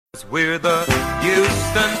Oilers, we're the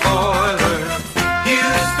Houston Oilers.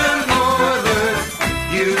 Houston Oilers,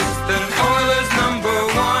 Houston Oilers #1.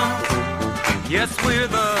 Yes, we're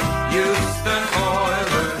the Houston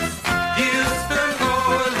Oilers. Houston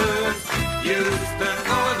Oilers, Houston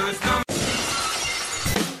Oilers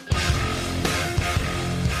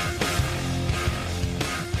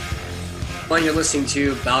Well, you're listening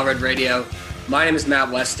to Ballard Radio. My name is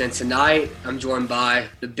Matt Weston. Tonight, I'm joined by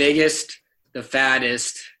the biggest, the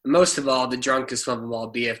fattest, and most of all, the drunkest of them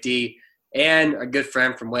all, BFD, and a good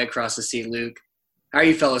friend from way across the sea, Luke. How are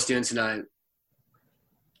you fellas doing tonight?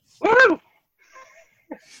 Woo!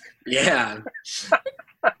 Yeah.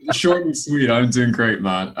 Short and sweet. I'm doing great,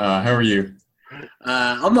 man. How are you?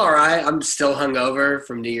 I'm all right. I'm still hungover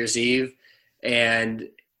from New Year's Eve, and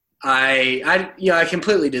I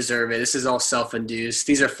completely deserve it. This is all self-induced.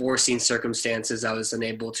 These are foreseen circumstances I was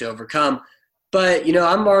unable to overcome. But,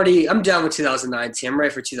 I'm done with 2019. I'm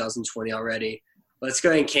ready for 2020 already. Let's go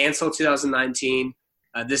ahead and cancel 2019.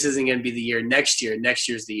 This isn't going to be the year. Next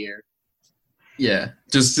year's the year. Yeah,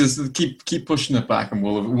 just keep pushing it back, and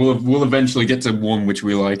we'll eventually get to one which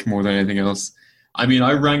we like more than anything else. I mean,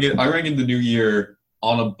 I rang in the new year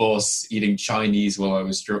on a bus eating Chinese while I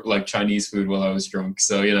was Chinese food while I was drunk.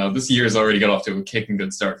 So this year has already got off to a kicking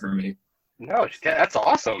good start for me. No, that's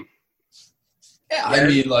awesome. Yeah, I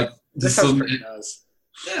mean, this sounds pretty nice.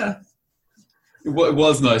 Yeah, it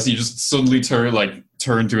was nice. You just suddenly turn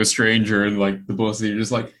to a stranger and the bus, and you're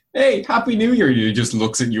just like, "Hey, Happy New Year!" He just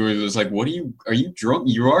looks at you and is like, "What are you drunk?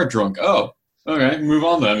 You are drunk. Oh, okay, move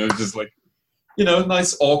on then." It was just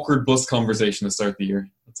nice awkward bus conversation to start the year.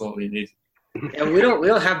 That's all you need. And we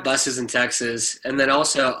don't have buses in Texas. And then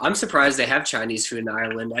also, I'm surprised they have Chinese food in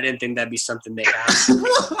Ireland. I didn't think that'd be something they have.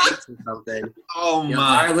 Something. Oh, man.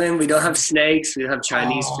 Ireland, we don't have snakes. We don't have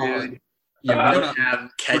Chinese food. Yeah, we don't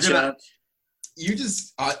have ketchup.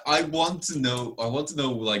 I want to know,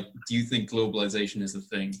 do you think globalization is a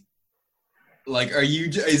thing?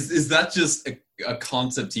 Is that just a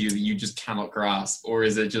concept to you that you just cannot grasp? Or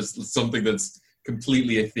is it just something that's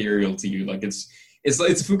completely ethereal to you? It's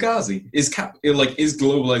Fugazi. Is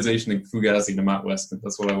globalization a Fugazi to Matt Weston?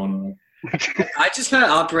 That's what I want to know. I just kind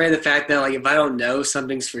of operate the fact that if I don't know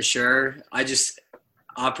something's for sure, I just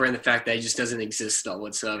operate the fact that it just doesn't exist at all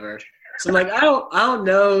whatsoever. So I'm I don't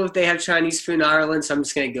know if they have Chinese food in Ireland, so I'm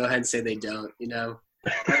just gonna go ahead and say they don't. I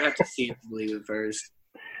have to see it to believe it first.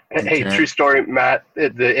 Hey, true story, Matt.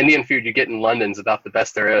 The Indian food you get in London is about the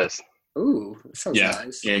best there is. Ooh, that sounds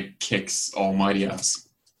nice. Yeah, it kicks almighty ass.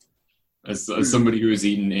 As somebody who has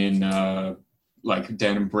eaten in down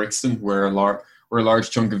in Brixton, where a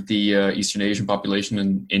large chunk of the Eastern Asian population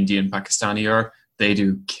in India and Pakistani are, they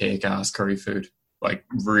do kick-ass curry food.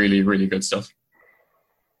 Really, really good stuff.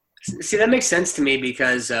 See, that makes sense to me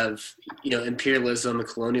because of imperialism and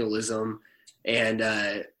colonialism and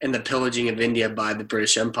the pillaging of India by the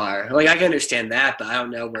British Empire. I can understand that, but I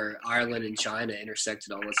don't know where Ireland and China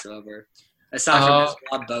intersected all whatsoever. Aside from there's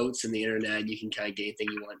a lot of boats and the internet, you can kind of get anything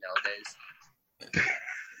you want nowadays.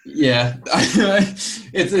 Yeah,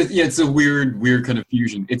 it's a weird kind of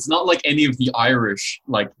fusion. It's not like any of the Irish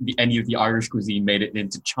cuisine made it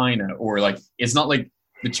into China, or it's not like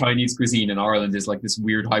the Chinese cuisine in Ireland is this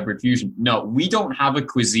weird hybrid fusion. No, we don't have a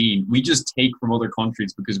cuisine. We just take from other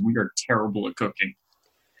countries because we are terrible at cooking.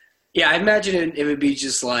 Yeah, I imagine it would be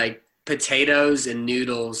just potatoes and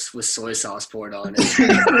noodles with soy sauce poured on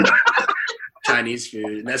it. Chinese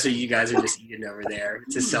food, and that's what you guys are just eating over there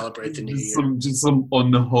to celebrate the new year. Some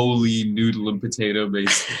unholy noodle and potato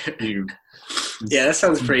based food. Yeah, that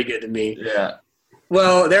sounds pretty good to me. Yeah.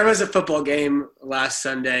 Well, there was a football game last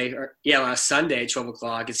Sunday at 12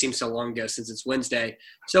 o'clock. It seems so long ago since it's Wednesday.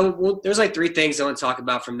 So there's 3 things I want to talk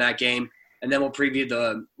about from that game, and then we'll preview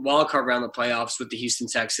the wild card round of the playoffs with the Houston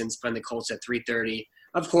Texans playing the Colts at 3:30.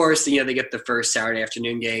 Of course, they get the first Saturday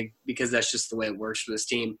afternoon game because that's just the way it works for this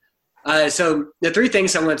team. So the 3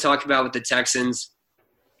 things I want to talk about with the Texans,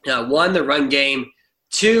 1, the run game.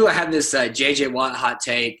 2, I have this J.J. Watt hot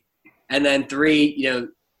take. And then 3,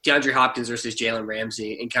 DeAndre Hopkins versus Jalen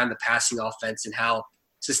Ramsey and kind of the passing offense and how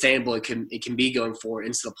sustainable it can be going forward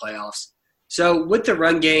into the playoffs. So with the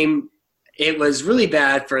run game, it was really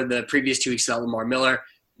bad for the previous 2 weeks without Lamar Miller.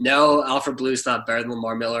 No, Alfred Blue's not better than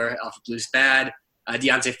Lamar Miller. Alfred Blue's bad.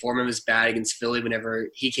 Deontay Foreman was bad against Philly whenever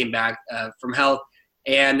he came back from health.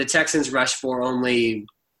 And the Texans rushed for only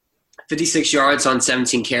 56 yards on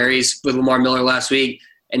 17 carries with Lamar Miller last week.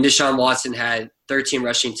 And Deshaun Watson had 13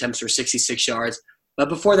 rushing attempts for 66 yards. But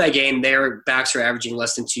before that game, their backs were averaging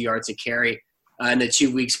less than 2 yards a carry in the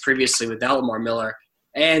 2 weeks previously without Lamar Miller.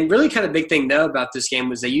 And really kind of big thing, though, about this game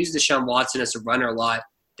was they used Deshaun Watson as a runner a lot.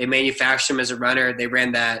 They manufactured him as a runner. They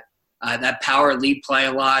ran that that power lead play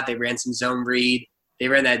a lot. They ran some zone read. They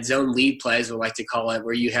ran that zone lead play, as we like to call it,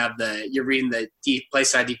 where you're reading the deep play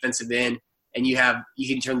side defensive end, and you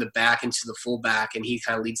can turn the back into the fullback, and he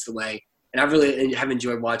kind of leads the way. And I really have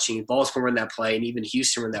enjoyed watching Baltimore run that play, and even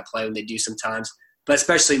Houston run that play when they do sometimes, but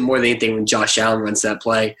especially more than anything when Josh Allen runs that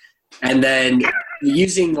play. And then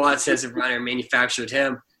using Watson as a runner manufactured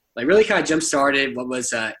him, like really kind of jump-started what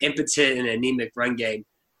was impotent and anemic run game.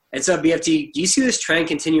 And so, BFT, do you see this trend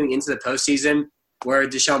continuing into the postseason where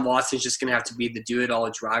Deshaun Watson is just going to have to be the do-it-all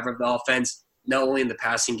driver of the offense, not only in the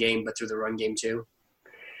passing game but through the run game too?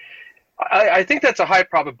 I think that's a high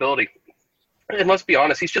probability. And let's be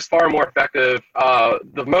honest, he's just far more effective,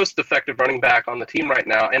 the most effective running back on the team right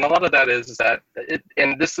now. And a lot of that is that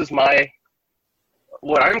and this is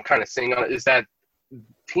what I'm kind of seeing on it, is that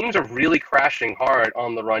teams are really crashing hard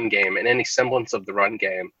on the run game and any semblance of the run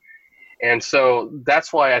game. And so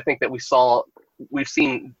that's why I think that we've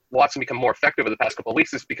seen Watson become more effective over the past couple of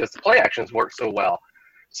weeks, is because the play actions work so well.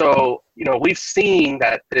 So, we've seen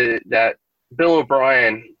that Bill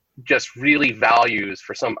O'Brien just really values,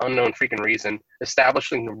 for some unknown freaking reason,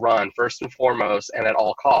 establishing the run first and foremost and at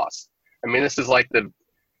all costs. I mean, this is like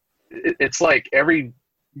it's like every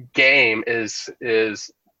game is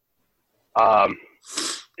it's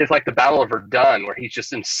like the Battle of Verdun, where he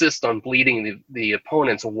just insists on bleeding the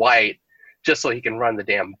opponent's white just so he can run the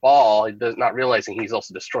damn ball. He does not realizing he's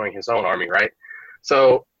also destroying his own army, right?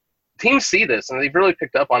 So teams see this, and they've really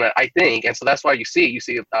picked up on it, I think. And so that's why you see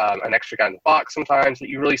an extra guy in the box sometimes, but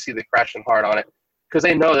you really see the crashing hard on it because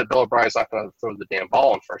they know that Bill O'Brien's not going to throw the damn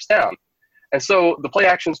ball on first down. And so the play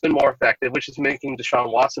action's been more effective, which is making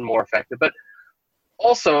Deshaun Watson more effective. But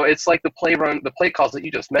also, it's like the play calls that you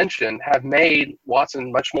just mentioned have made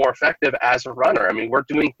Watson much more effective as a runner. I mean, we're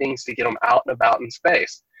doing things to get him out and about in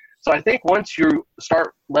space. So I think once you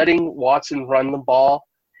start letting Watson run the ball,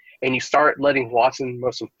 and you start letting Watson,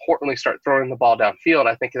 most importantly, start throwing the ball downfield,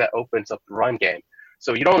 I think that opens up the run game.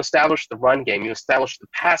 So you don't establish the run game, you establish the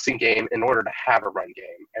passing game in order to have a run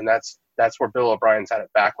game. And that's where Bill O'Brien's had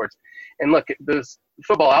it backwards. And look, those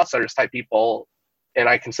Football Outsiders type people, and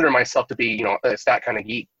I consider myself to be, a stat kind of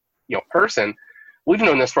geek, person, we've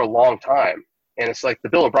known this for a long time. And it's like the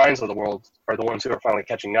Bill O'Briens of the world are the ones who are finally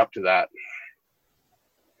catching up to that.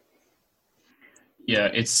 Yeah,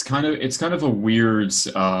 it's kind of a weird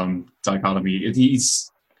dichotomy.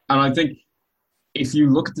 And I think if you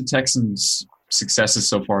look at the Texans' successes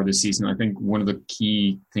so far this season, I think one of the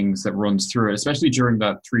key things that runs through it, especially during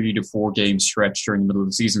that 3 to 4 game stretch during the middle of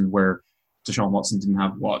the season where Deshaun Watson didn't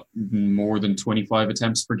have more than 25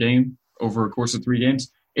 attempts per game over a course of 3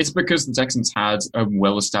 games, it's because the Texans had a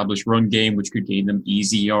well-established run game which could gain them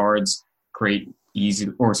easy yards, create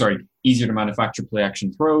easier to manufacture play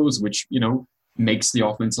action throws, which makes the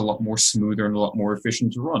offense a lot more smoother and a lot more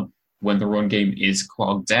efficient to run. When the run game is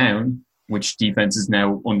clogged down, which defenses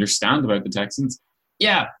now understand about the Texans,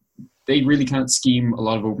 they really can't scheme a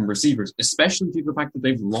lot of open receivers, especially due to the fact that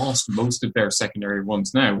they've lost most of their secondary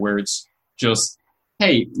ones now, where it's just,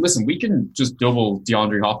 hey, listen, we can just double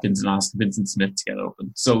DeAndre Hopkins and ask Vincent Smith to get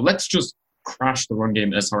open. So let's just crash the run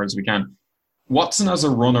game as hard as we can. Watson as a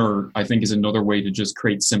runner, I think, is another way to just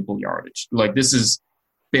create simple yardage. Like, this is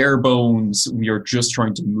bare bones, we are just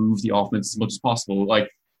trying to move the offense as much as possible. Like,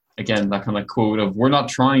 again, that kind of quote of, we're not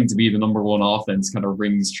trying to be the number one offense kind of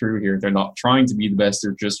rings true here. They're not trying to be the best.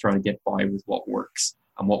 They're just trying to get by with what works.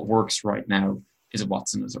 And what works right now is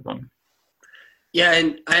Watson as a runner. Yeah,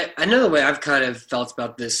 and I know the way I've kind of felt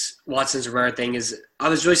about this Watson's a runner thing is I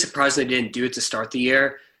was really surprised they didn't do it to start the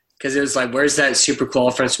year, because it was like, where's that super cool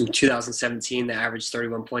offense from 2017 that averaged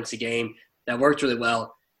 31 points a game that worked really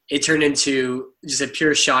well? It turned into just a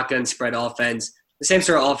pure shotgun spread offense. The same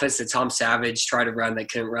sort of offense that Tom Savage tried to run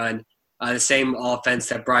that couldn't run. The same offense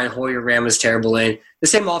that Brian Hoyer ran was terrible in. The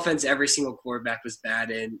same offense every single quarterback was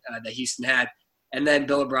bad in that Houston had. And then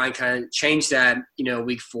Bill O'Brien kind of changed that,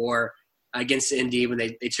 week 4 against Indy when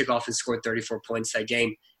they took off and scored 34 points that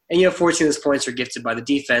game. And, fortunately those points were gifted by the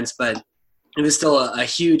defense, but it was still a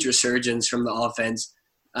huge resurgence from the offense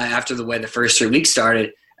after the way the first 3 weeks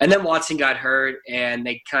started. And then Watson got hurt, and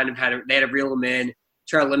they kind of had to reel him in,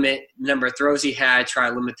 try to limit the number of throws he had, try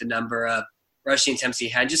to limit the number of rushing attempts he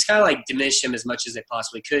had, just kind of like diminish him as much as they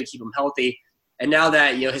possibly could, keep him healthy. And now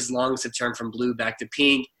that his lungs have turned from blue back to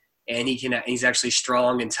pink, and he's actually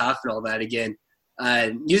strong and tough and all that again.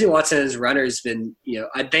 Using Watson as a runner has been,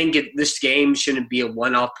 I think this game shouldn't be a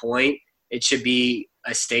one-off point. It should be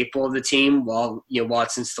a staple of the team while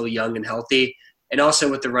Watson's still young and healthy, and also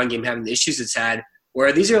with the run game having the issues it's had,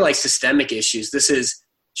 where these are like systemic issues. This is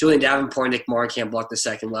Julian Davenport, Nick Moore can't block the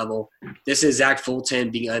second level. This is Zach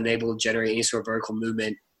Fulton being unable to generate any sort of vertical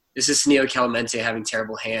movement. This is Neo Clemente having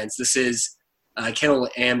terrible hands. This is Kendall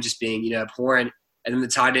Am just being, abhorrent. And then the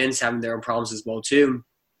tight ends having their own problems as well, too.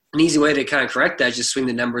 An easy way to kind of correct that is just swing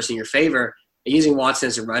the numbers in your favor. And using Watson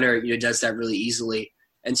as a runner, does that really easily.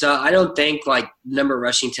 And so I don't think, the number of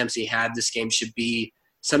rushing attempts he had this game should be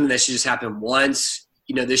something that should just happen once.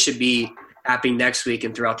 This should be happening next week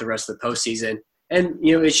and throughout the rest of the postseason. And,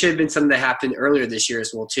 it should have been something that happened earlier this year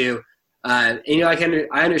as well, too. I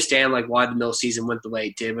understand, why the middle season went the way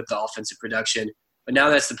it did with the offensive production. But now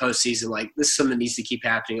that's the postseason. This is something that needs to keep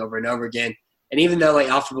happening over and over again. And even though,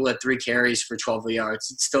 Alfred had 3 carries for 12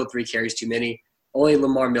 yards, it's still 3 carries too many. Only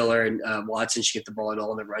Lamar Miller and Watson should get the ball at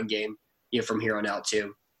all in the run game, from here on out,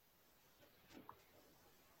 too.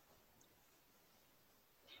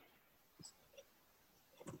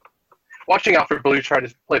 Watching Alfred Blue try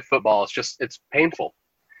to play football it's painful.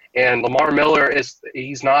 And Lamar Miller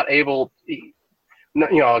he's not able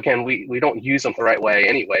again, we don't use him the right way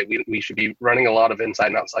anyway. We should be running a lot of inside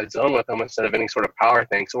and outside zone with him instead of any sort of power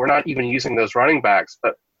thing. So we're not even using those running backs.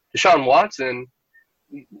 But Deshaun Watson,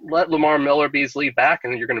 let Lamar Miller be his lead back,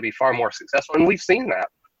 and you're going to be far more successful. And we've seen that.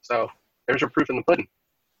 So there's your proof in the pudding.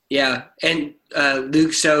 Yeah. And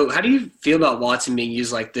Luke, so how do you feel about Watson being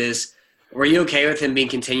used like this? Were you okay with him being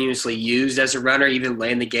continuously used as a runner, even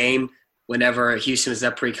late in the game whenever Houston was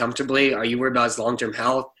up pretty comfortably? Are you worried about his long-term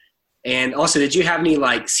health? And also, did you have any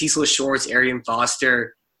Cecil Shorts, Arian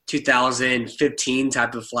Foster 2015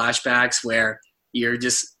 type of flashbacks where you're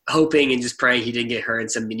just hoping and just praying he didn't get hurt in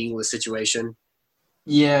some meaningless situation?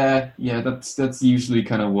 Yeah, that's usually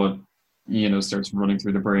kind of what starts running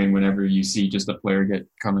through the brain whenever you see just a player get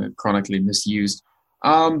kind of chronically misused.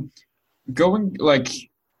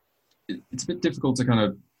 It's a bit difficult to kind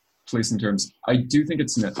of place in terms. I do think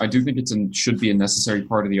should be a necessary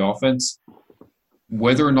part of the offense.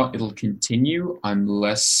 Whether or not it'll continue, I'm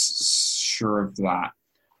less sure of that.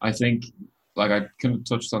 I think, I kind of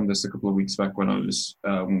touched on this a couple of weeks back when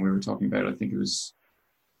when we were talking about, I think it was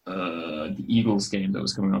the Eagles game that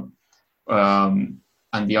was coming up, and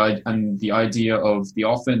the idea of the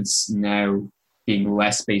offense now being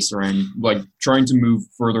less based around trying to move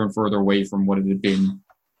further and further away from what it had been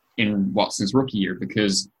in Watson's rookie year,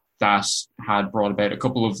 because that had brought about a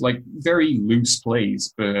couple of very loose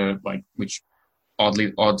plays, which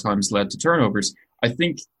odd times led to turnovers. I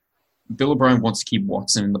think Bill O'Brien wants to keep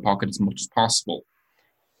Watson in the pocket as much as possible,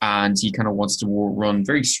 and he kind of wants to run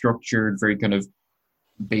very structured, very kind of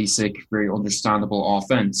basic, very understandable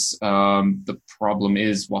offense. The problem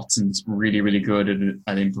is Watson's really, really good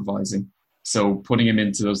at improvising. So putting him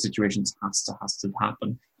into those situations has to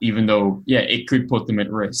happen, even though, it could put them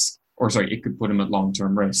at risk. It could put him at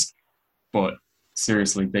long-term risk. But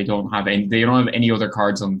seriously, they don't have any other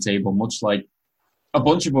cards on the table, much like a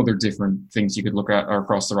bunch of other different things you could look at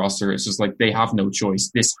across the roster. It's just they have no choice.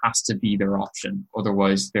 This has to be their option.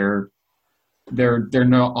 Otherwise, they're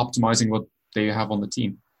not optimizing what they have on the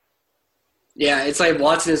team. Yeah, it's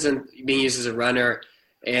Watson isn't being used as a runner.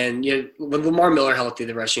 And with Lamar Miller healthy,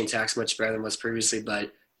 the rushing attack's much better than was previously.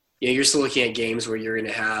 But you're still looking at games where you're going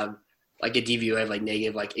to have a DVOA of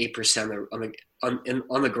negative 8%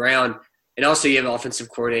 on the ground. And also you have offensive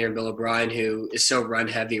coordinator Bill O'Brien, who is so run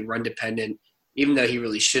heavy, run dependent, even though he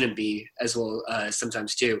really shouldn't be as well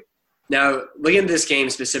sometimes too. Now, looking at this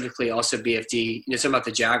game specifically, also BFD, talking about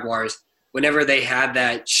the Jaguars, whenever they had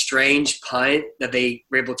that strange punt that they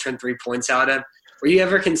were able to turn 3 points out of, were you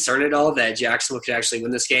ever concerned at all that Jacksonville could actually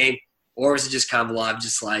win this game? Or was it just kind of a lot of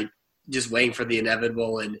just waiting for the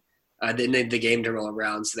inevitable and the game to roll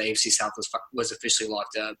around so the AFC South was officially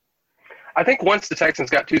locked up? I think once the Texans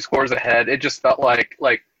got 2 scores ahead, it just felt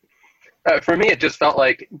for me, it just felt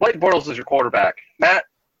like Blake Bortles is your quarterback. Matt,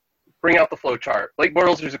 bring out the flow chart. Blake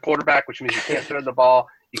Bortles is a quarterback, which means you can't throw the ball.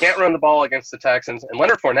 You can't run the ball against the Texans. And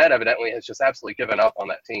Leonard Fournette evidently has just absolutely given up on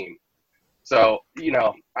that team. So,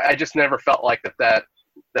 I just never felt like that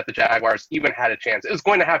the Jaguars even had a chance. It was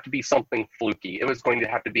going to have to be something fluky. It was going to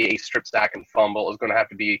have to be a strip sack and fumble. It was going to have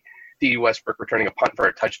to be D.D. Westbrook returning a punt for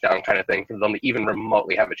a touchdown kind of thing for them to even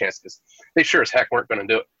remotely have a chance, because they sure as heck weren't going to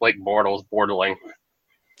do it. Blake Bortles, borderline.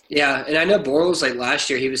 Yeah, and I know Bortles, last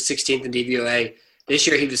year he was 16th in DVOA. This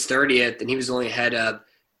year he was 30th, and he was only ahead of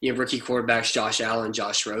rookie quarterbacks Josh Allen,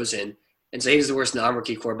 Josh Rosen. And so he was the worst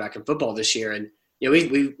non-rookie quarterback in football this year. And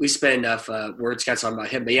we spent enough words kind of talking about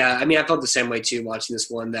him. But, I felt the same way too watching this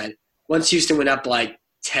one, that once Houston went up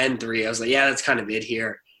 10-3, I was like, that's kind of it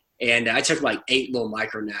here. And I took 8 little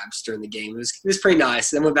micro naps during the game. It was pretty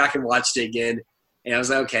nice. Then went back and watched it again, and I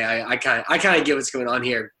was like, okay, I kind of get what's going on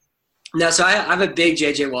here. Now, so I have a big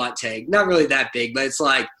J.J. Watt take. Not really that big, but it's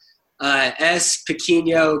S.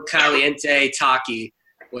 Pequeno Caliente Taki.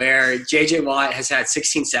 where J.J. Watt has had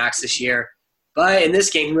 16 sacks this year. But in this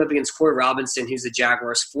game, he went up against Corey Robinson, who's the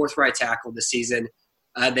Jaguars' fourth right tackle this season.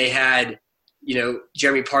 They had,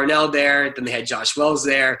 Jeremy Parnell there. Then they had Josh Wells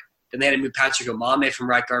there. Then they had to move Patrick Omame from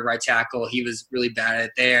right guard, right tackle. He was really bad at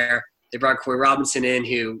it there. They brought Corey Robinson in,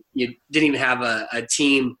 who didn't even have a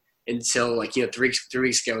team until 3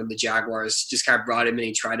 weeks ago. And the Jaguars just kind of brought him in.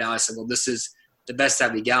 He tried out. I said, well, this is the best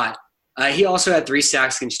that we got. He also had 3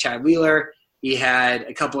 sacks against Chad Wheeler. He had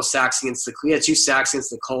a couple of sacks he had 2 sacks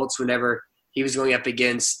against the Colts whenever he was going up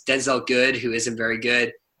against Denzel Good, who isn't very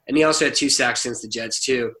good. And he also had 2 sacks against the Jets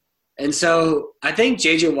too. And so I think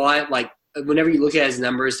J.J. Watt, whenever you look at his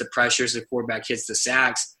numbers, the pressures, the quarterback hits, the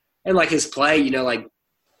sacks, and his play,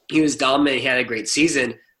 he was dominant. He had a great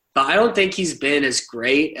season. But I don't think he's been as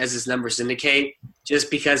great as his numbers indicate,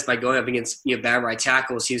 just because by going up against bad right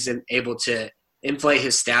tackles, he was able to inflate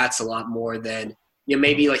his stats a lot more than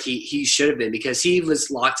maybe he should have been, because he was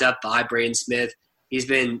locked up by Braden Smith. He's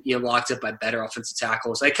been locked up by better offensive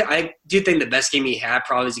tackles. I do think the best game he had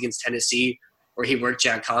probably was against Tennessee, where he worked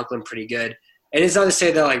Jack Conklin pretty good. And it's not to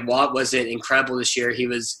say that Watt wasn't incredible this year. He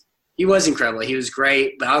was incredible. He was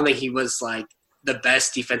great, but I don't think he was the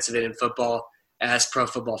best defensive end in football, as Pro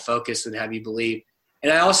Football Focus would have you believe.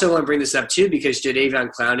 And I also want to bring this up too, because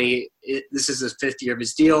Jadeveon Clowney, this is the 5th year of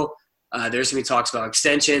his deal. There's going to be talks about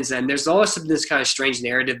extensions, and there's also this kind of strange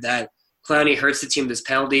narrative that Clowney hurts the team with his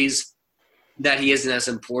penalties, that he isn't as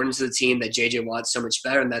important to the team, that J.J. Watt's so much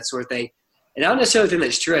better, and that sort of thing. And I don't necessarily think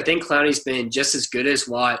that's true. I think Clowney's been just as good as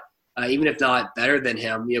Watt, even if not better than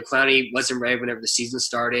him. Clowney wasn't ready whenever the season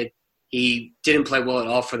started. He didn't play well at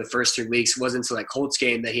all for the first 3 weeks. It wasn't until that Colts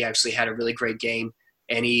game that he actually had a really great game,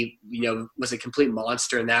 and he was a complete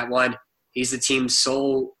monster in that one. He's the team's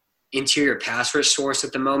sole interior pass rush source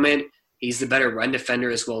at the moment. He's the better run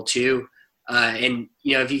defender as well too. And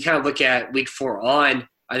if you kind of look at week 4 on,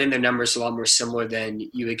 I think their numbers are a lot more similar than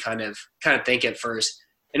you would kind of think at first.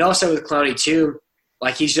 And also with Clowney too,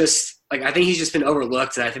 he's just I think he's just been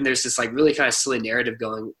overlooked, and I think there's this really kind of silly narrative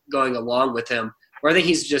going along with him, where I think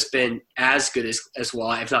he's just been as good as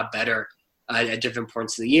Watt, if not better, at different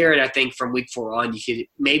points of the year. And I think from week 4 on, you could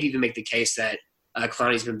maybe even make the case that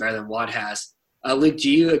Clowney's been better than Watt has. Luke, do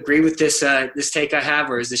you agree with this take I have,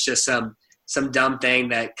 or is this just some dumb thing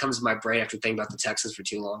that comes to my brain after thinking about the Texans for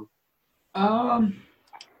too long?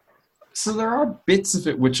 So there are bits of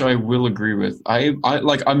it which I will agree with.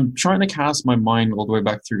 I'm trying to cast my mind all the way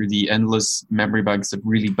back through the endless memory banks of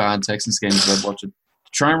really bad Texans games that I've watched. To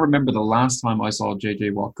try and remember the last time I saw J.J.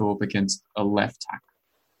 Watt go up against a left tackle,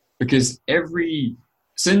 because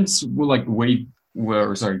since Wade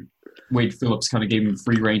Phillips kind of gave him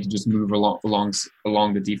free rein to just move along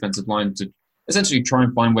the defensive line to essentially try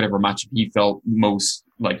and find whatever matchup he felt most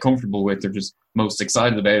comfortable with or just most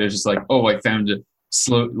excited about. It's just I found a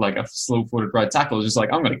slow-footed right tackle. It's just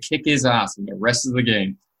I'm going to kick his ass in the rest of the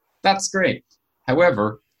game. That's great.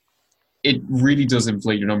 However, it really does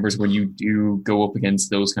inflate your numbers when you do go up against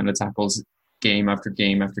those kind of tackles game after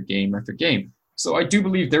game after game after game. So I do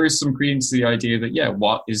believe there is some credence to the idea that,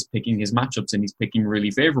 Watt is picking his matchups and he's picking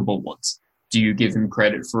really favorable ones. Do you give him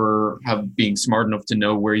credit for being smart enough to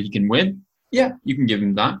know where he can win? Yeah, you can give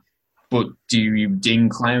him that. But do you ding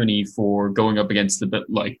Clowney for going up against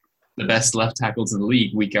the best left tackles in the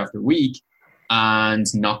league week after week and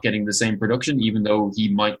not getting the same production, even though he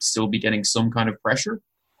might still be getting some kind of pressure?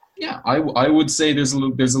 Yeah, I would say there's a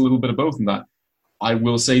little bit of both in that. I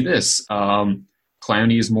will say this: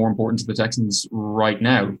 Clowney is more important to the Texans right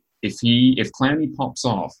now. If Clowney pops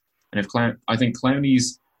off, and I think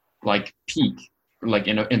Clowney's peak,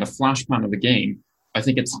 in a flash pan of the game, I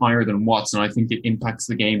think it's higher than Watt's, and I think it impacts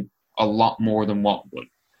the game a lot more than Watt would.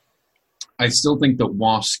 I still think that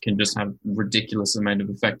Watt can just have ridiculous amount of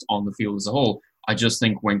effect on the field as a whole. I just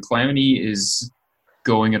think when Clowney is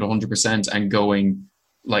going at 100% and going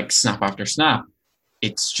snap after snap,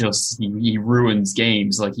 it's just he ruins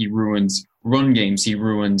games. He ruins run games. He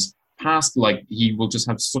ruins pass. He will just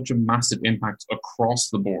have such a massive impact across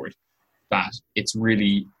the board that it's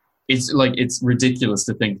ridiculous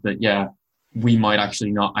to think that we might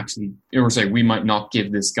we might not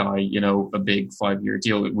give this guy, a big 5-year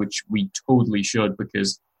deal, which we totally should,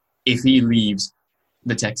 because if he leaves,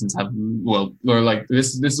 the Texans have,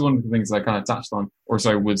 this is one of the things I kind of touched on,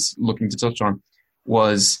 was looking to touch on,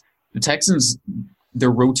 was the Texans,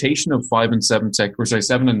 their rotation of 5 and 7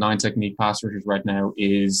 7 and 9 technique pass rushers right now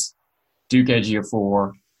is Duke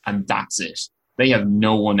Ejiofor, and that's it. They have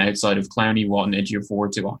no one outside of Clowney, Watt, and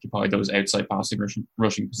Ejiofor to occupy those outside passing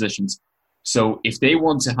rushing positions. So if they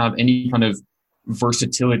want to have any kind of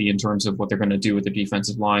versatility in terms of what they're going to do with the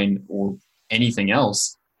defensive line or anything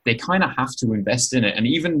else, they kind of have to invest in it. And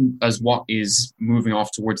even as Watt is moving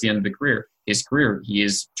off towards the end of his career, he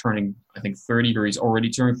is turning, I think, 30, or he's already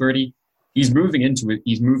turned 30. He's moving into it.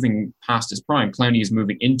 He's moving past his prime. Clowney is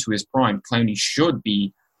moving into his prime. Clowney should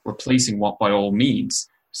be replacing Watt by all means.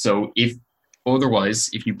 So if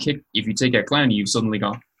you take out Clowney, you've suddenly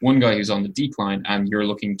got one guy who's on the decline, and you're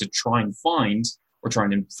looking to trying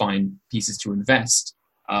to find pieces to invest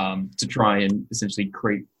to try and essentially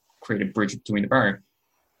create a bridge between the bar.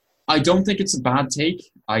 I don't think it's a bad take.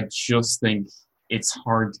 I just think it's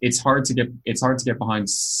hard to get behind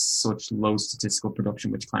such low statistical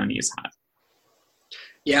production which Clowney has had.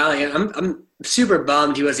 Yeah, I'm super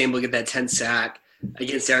bummed he wasn't able to get that 10th sack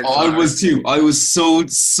against Eric Flowers. I was too. I was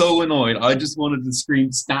so annoyed. I just wanted to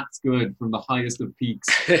scream stats good from the highest of peaks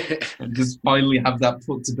and just finally have that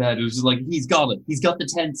put to bed. It was just like, he's got it. He's got the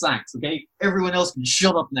 10 sacks, okay? Everyone else can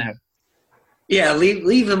shut up now. Yeah,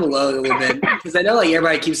 leave him alone a little bit, because I know like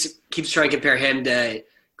everybody keeps trying to compare him to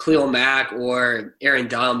Khalil Mack or Aaron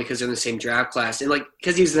Donald because they're in the same draft class, and like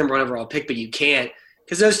because he's the number 1 overall pick, but you can't,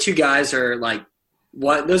 because those two guys are like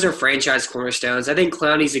those are franchise cornerstones. I think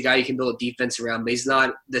Clowney's a guy you can build a defense around, but he's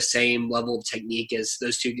not the same level of technique as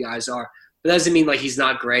those two guys are. But that doesn't mean like he's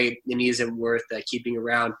not great and he isn't worth keeping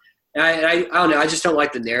around. And I don't know. I just don't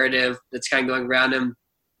like the narrative that's kind of going around him,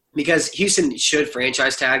 because Houston should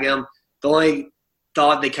franchise tag him. The only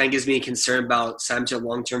thought that kind of gives me concern about signing to a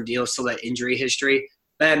long-term deal is still that injury history.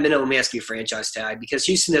 But at a minimum, he has to be franchise tag, because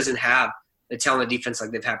Houston doesn't have the talent defense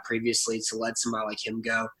like they've had previously to let somebody like him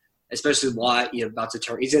go, especially Watt, he's going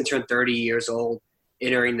to turn 30 years old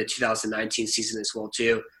entering the 2019 season as well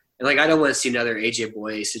too. And like, I don't want to see another AJ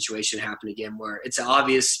Boye situation happen again, where it's an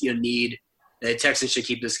obvious need that the Texans should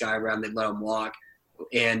keep this guy around. They let him walk,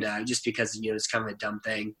 and just because it's kind of a dumb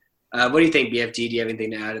thing. What do you think, BFD? Do you have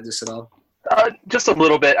anything to add to this at all? Just a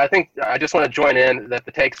little bit. I think I just want to join in that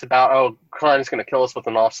the takes about, Clowney's going to kill us with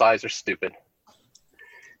an offsides are stupid.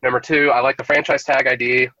 Number 2, I like the franchise tag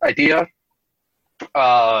idea.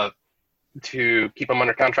 To keep him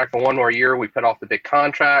under contract for one more year. We put off the big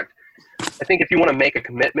contract. I think if you want to make a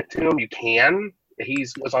commitment to him, you can. He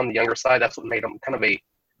was on the younger side. That's what made him kind of a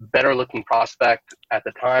better-looking prospect at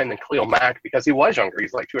the time than Khalil Mack, because he was younger.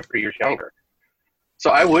 He's like 2 or 3 years younger.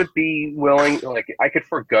 So I would be willing, I could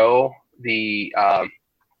forego the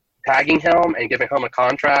tagging him and giving him a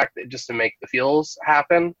contract just to make the feels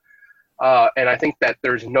happen. And I think that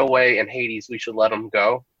there's no way in Hades we should let him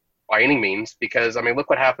go by any means, because, look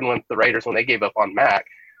what happened with the Raiders when they gave up on Mack.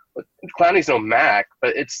 Clowney's no Mack,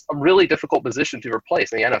 but it's a really difficult position to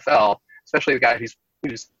replace in the NFL, especially the guy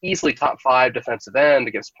who's easily top 5 defensive end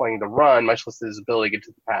against playing the run, much less his ability to get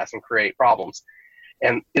to the pass and create problems.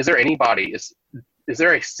 And is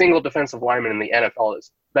there a single defensive lineman in the NFL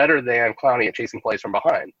that's better than Clowney at chasing plays from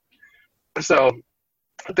behind? So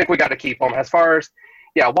I think we got to keep him. As far as,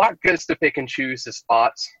 Watt gets to pick and choose his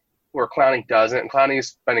spots where Clowney doesn't. And Clowney's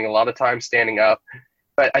spending a lot of time standing up.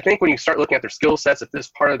 But I think when you start looking at their skill sets at this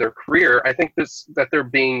part of their career, I think that they're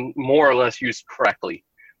being more or less used correctly.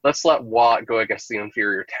 Let's let Watt go against the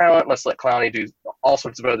inferior talent. Let's let Clowney do all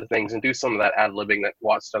sorts of other things and do some of that ad-libbing that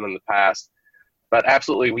Watt's done in the past. But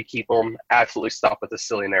absolutely, we keep them. Absolutely stop with the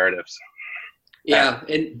silly narratives. Yeah,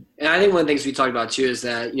 and I think one of the things we talked about too is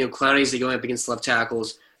that Clowney's going up against left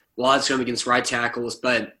tackles, Watt's going up against right tackles,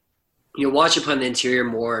 but Watt should play on the interior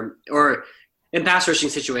more, or in pass rushing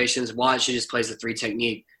situations, Watt should just play the 3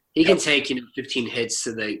 technique. He can take 15 hits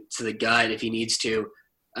to the gut if he needs to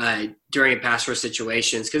during a pass rush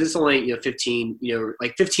situations, because it's only 15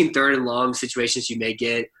 15 third and long situations you may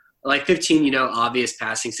get, like 15 obvious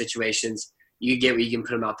passing situations. You get where you can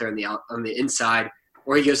put him out there on the inside,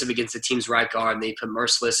 or he goes up against the team's right guard and they put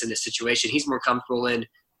Merciless in a situation he's more comfortable in,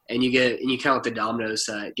 and you kind of let the dominoes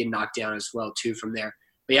get knocked down as well too from there.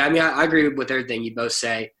 But yeah, I agree with everything you both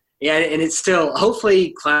say. Yeah, and it's still,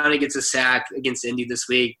 hopefully Clowney gets a sack against Indy this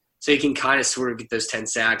week, so he can kind of sort of get those 10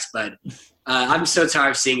 sacks. But I'm so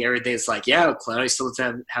tired of seeing everything. It's like, Clowney still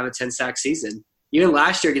doesn't have a 10 sack season. Even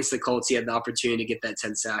last year against the Colts, he had the opportunity to get that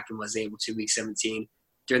 10 sack and was able to week 17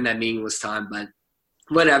 during that meaningless time. But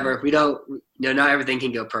whatever, we don't, not everything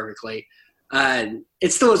can go perfectly.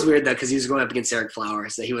 It still was weird though, because he was going up against Eric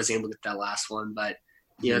Flowers that he wasn't able to get that last one, but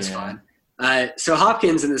it's fine. So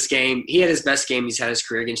Hopkins in this game, he had his best game he's had his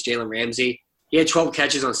career against Jalen Ramsey. He had 12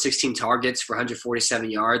 catches on 16 targets for 147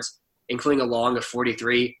 yards, including a long of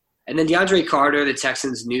 43. And then DeAndre Carter, the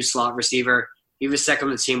Texans' new slot receiver, he was second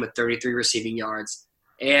on the team with 33 receiving yards.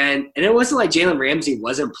 And it wasn't like Jalen Ramsey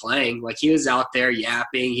wasn't playing. Like, he was out there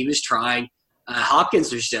yapping. He was trying.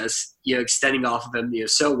 Hopkins was just, extending off of him,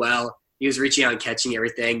 so well. He was reaching out and catching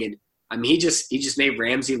everything. And I mean, he just made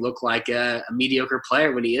Ramsey look like a mediocre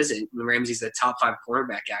player when he isn't. When Ramsey's a top 5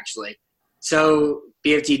 cornerback, actually. So,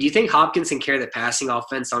 BFT, do you think Hopkins can carry the passing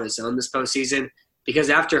offense on his own this postseason? Because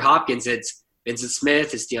after Hopkins, it's Vincent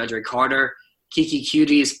Smith, it's DeAndre Carter. Kiki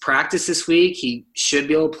Cuties practiced this week. He should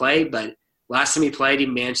be able to play, but last time he played, he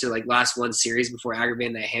managed to last one series before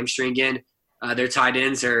aggravating that hamstring again. Their tight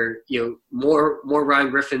ends are more Ryan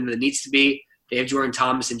Griffin than needs to be. They have Jordan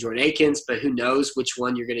Thomas and Jordan Akins, but who knows which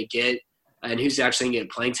one you're going to get and who's actually going to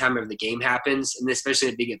get playing time if the game happens, and especially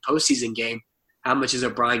in a big postseason game. How much is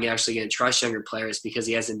O'Brien actually going to trust younger players because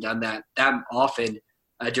he hasn't done that often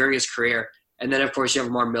during his career? And then, of course, you have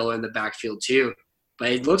Lamar Miller in the backfield too.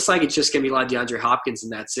 But it looks like it's just going to be a lot of DeAndre Hopkins,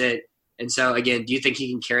 and that's it. And so, again, do you think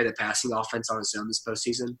he can carry the passing offense on his own this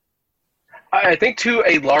postseason? I think to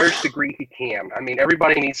a large degree he can. I mean,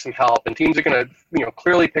 everybody needs some help, and teams are going to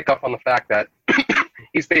clearly pick up on the fact that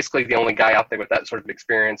he's basically the only guy out there with that sort of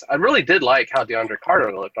experience. I really did like how DeAndre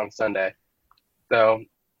Carter looked on Sunday. So,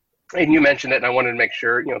 and you mentioned it, and I wanted to make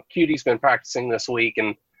sure. Cutie's been practicing this week,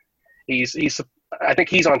 and I think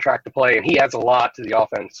he's on track to play, and he adds a lot to the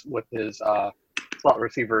offense with his slot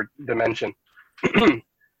receiver dimension.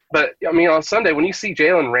 But, I mean, on Sunday, when you see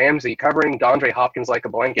Jalen Ramsey covering DeAndre Hopkins like a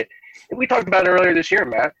blanket, and we talked about it earlier this year,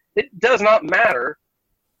 Matt, it does not matter.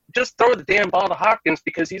 Just throw the damn ball to Hopkins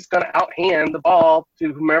because he's going to outhand the ball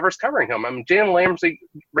to whomever's covering him. I mean, Jalen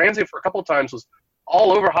Ramsey for a couple of times was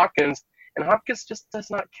all over Hopkins, and Hopkins just does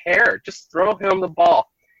not care. Just throw him the ball.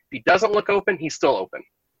 If he doesn't look open, he's still open.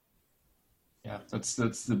 Yeah, that's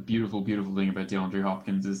the beautiful, beautiful thing about DeAndre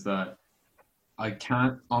Hopkins is that I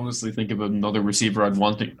can't honestly think of another receiver I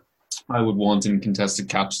would want in contested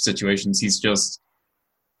catch situations.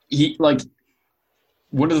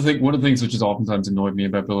 One of the things which has oftentimes annoyed me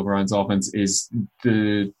about Bill O'Brien's offense is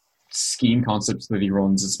the scheme concepts that he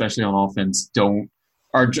runs, especially on offense,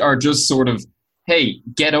 are just sort of, hey,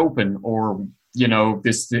 get open, or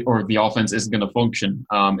the offense isn't going to function.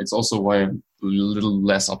 It's also why I'm a little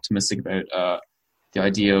less optimistic about the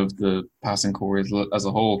idea of the passing core as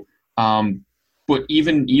a whole. But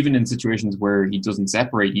even in situations where he doesn't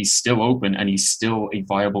separate, he's still open and he's still a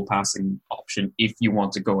viable passing option if you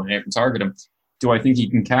want to go in and target him. Do I think he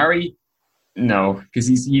can carry? No,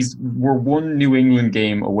 because we're one New England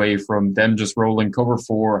game away from them just rolling cover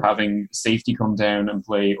 4, having safety come down and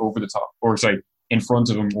play over the top, in front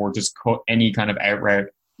of him, or just cut any kind of out route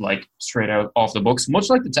straight out off the books, much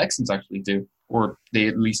like the Texans actually do, or they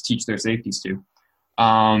at least teach their safeties to.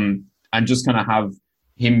 And just kind of have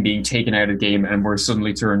him being taken out of the game, and we're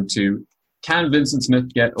suddenly turned to, can Vincent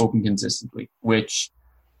Smith get open consistently? Which,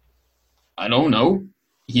 I don't know.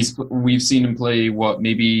 We've seen him play,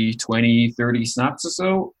 maybe 20, 30 snaps or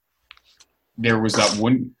so. There was that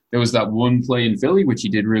one play in Philly, which he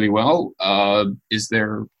did really well. Is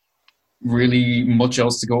there really much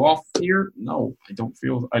else to go off here? No, I don't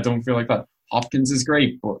feel like that. Hopkins is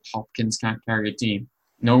great, but Hopkins can't carry a team.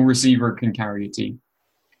 No receiver can carry a team.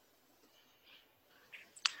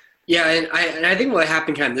 Yeah, and I think what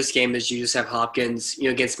happened kind of this game is you just have Hopkins,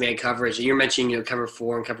 against man coverage. You're mentioning, cover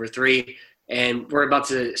 4 and cover 3, and we're about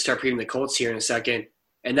to start previewing the Colts here in a second.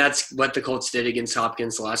 And that's what the Colts did against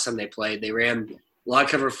Hopkins the last time they played. They ran a lot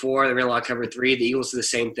of cover 4, they ran a lot of cover 3. The Eagles did the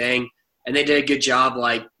same thing, and they did a good job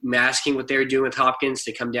masking what they were doing with Hopkins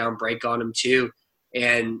to come down, break on him too,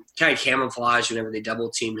 and kind of camouflage whenever they double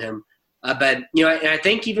teamed him. But and I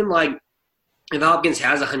think even if Hopkins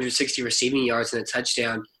has 160 receiving yards and a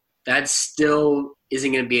touchdown, that still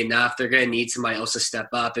isn't going to be enough. They're going to need somebody else to step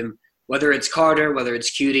up. And whether it's Carter, whether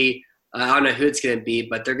it's Cutie, I don't know who it's going to be,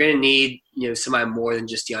 but they're going to need somebody more than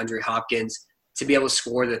just DeAndre Hopkins to be able to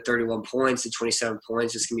score the 31 points, the 27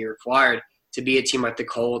 points that's going to be required to be a team like the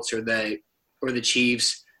Colts or the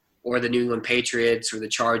Chiefs or the New England Patriots or the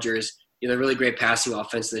Chargers. They're really great passing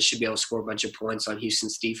offense that should be able to score a bunch of points on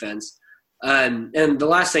Houston's defense. And the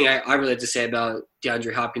last thing I really like to say about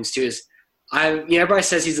DeAndre Hopkins too is everybody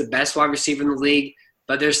says he's the best wide receiver in the league,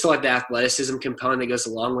 but there's still the athleticism component that goes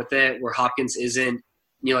along with it, where Hopkins isn't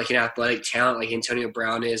an athletic talent like Antonio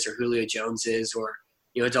Brown is, or Julio Jones is, or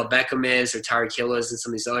Odell Beckham is, or Tyreek Hill is, and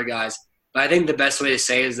some of these other guys. But I think the best way to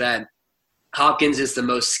say is that Hopkins is the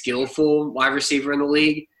most skillful wide receiver in the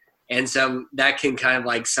league, and so that can kind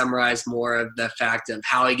of summarize more of the fact of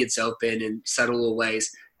how he gets open in subtle little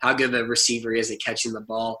ways, how good of a receiver he is at catching the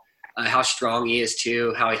ball. How strong he is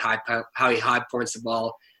too, how he high points the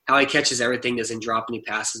ball, how he catches everything, doesn't drop any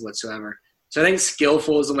passes whatsoever. So I think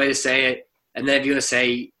skillful is the way to say it. And then if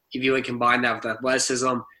you want to combine that with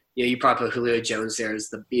athleticism, you probably put Julio Jones there as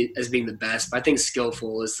being the best. But I think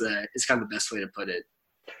skillful is kind of the best way to put it.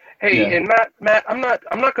 Hey, Yeah. and Matt, I'm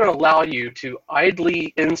not going to allow you to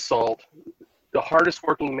idly insult the hardest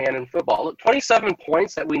working man in football. Look, 27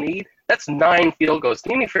 points that we need. That's 9 field goals.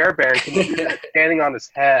 Timmy Fairbairn can do that standing on his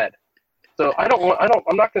head. So I'm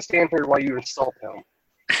not going to stand here while you insult him.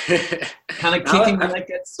 Kind of kicking when I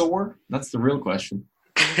get sore? That's the real question.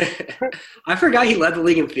 I forgot he led the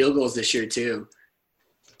league in field goals this year too.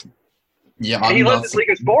 Yeah, And he led this league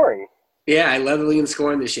in scoring. Yeah, I led the league in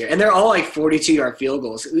scoring this year, and they're all like 42-yard field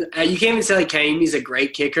goals. You can't even say like Kami's a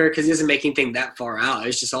great kicker because he doesn't make anything that far out.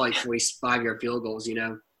 It's just all like 45-yard field goals, you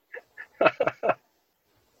know.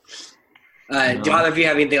 Do either of you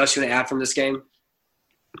have anything else you want to add from this game?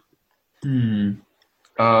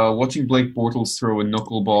 Watching Blake Bortles throw a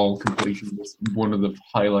knuckleball completion was one of the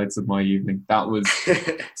highlights of my evening. That was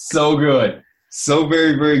so good. So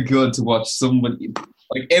very, very good to watch somebody.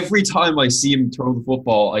 Like, every time I see him throw the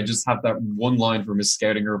football, I just have that one line from his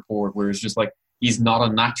scouting report where it's just like, he's not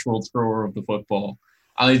a natural thrower of the football.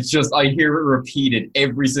 And it's just, I hear it repeated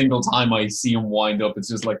every single time I see him wind up. It's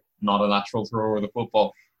just like, not a natural thrower of the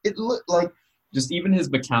football. It looked like, just even his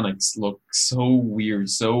mechanics look so weird,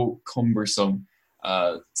 so cumbersome,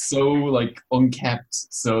 so like unkept,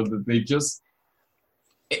 so that they just,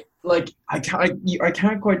 I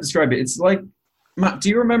can't quite describe it. It's like, Matt, do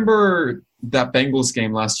you remember that Bengals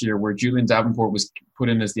game last year where Julian Davenport was put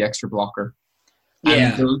in as the extra blocker?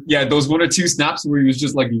 Yeah. And those 1 or 2 snaps where he was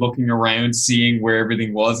just like looking around, seeing where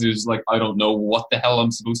everything was. It was like, I don't know what the hell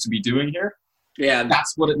I'm supposed to be doing here. Yeah.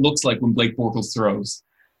 That's what it looks like when Blake Bortles throws.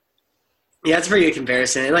 Yeah, that's a pretty good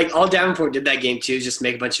comparison. And like all Davenport did that game too, is just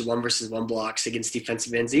make a bunch of 1-versus-1 blocks against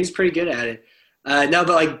defensive ends. He was pretty good at it. No,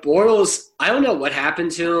 but like Bortles, I don't know what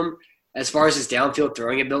happened to him as far as his downfield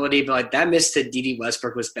throwing ability, but like that miss to D.D.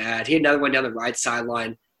 Westbrook was bad. He had another one down the right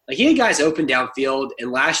sideline. Like he had guys open downfield,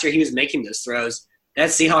 and last year he was making those throws. That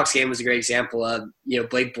Seahawks game was a great example of,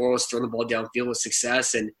 Blake Bortles throwing the ball downfield with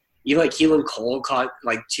success. And even like Keelan Cole caught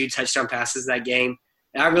like 2 touchdown passes that game.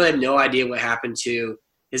 And I really had no idea what happened to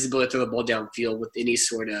his ability to throw the ball downfield with any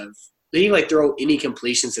sort of – he didn't like throw any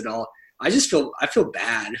completions at all. I feel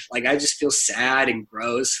bad. Like I just feel sad and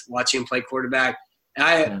gross watching him play quarterback.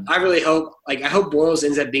 And I really hope – I hope Bortles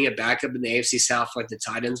ends up being a backup in the AFC South for like the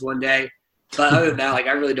Titans one day. But other than that,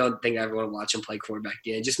 I really don't think I ever want to watch him play quarterback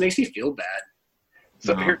again. It just makes me feel bad.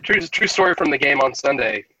 So here, true story from the game on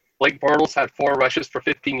Sunday. Blake Bortles had 4 rushes for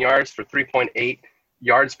 15 yards for 3.8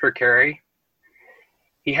 yards per carry.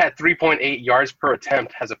 He had 3.8 yards per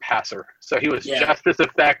attempt as a passer. So he was just as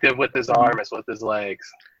effective with his arm as with his legs.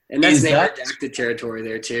 And that's name redacted territory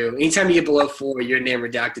there, too. Anytime you get below 4, you're name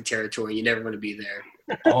redacted territory. You never want to be there.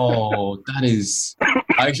 Oh, that is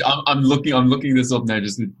 – I'm looking this up now.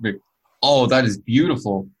 That is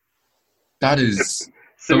beautiful. That is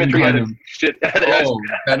symmetry kind of shit.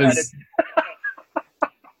 That is.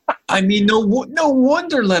 I mean, no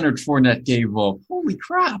wonder Leonard Fournette gave up. Holy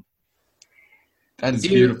crap! That is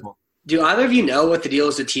beautiful. Do either of you know what the deal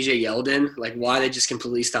is with TJ Yeldon? Like, why they just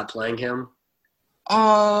completely stopped playing him?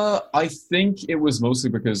 I think it was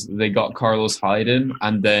mostly because they got Carlos Hyde in,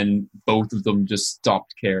 and then both of them just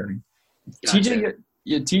stopped caring. Gotcha.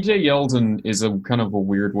 TJ Yeldon is a kind of a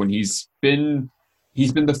weird one. He's been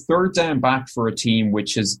the third down back for a team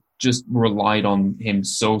which has just relied on him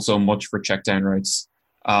so much for check down routes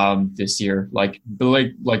this year. Like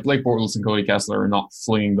Blake Bortles and Cody Kessler are not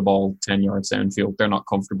flinging the ball 10 yards downfield. They're not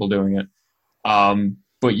comfortable doing it.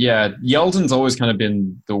 But yeah, Yeldon's always kind of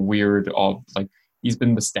been the weird of like he's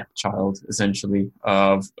been the stepchild essentially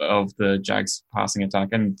of the Jags passing attack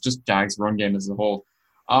and just Jags run game as a whole.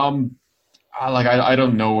 I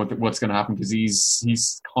don't know what's going to happen because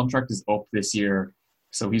his contract is up this year,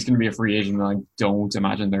 so he's going to be a free agent. And I don't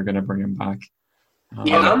imagine they're going to bring him back.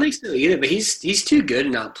 Yeah, I don't think so either. But he's too good to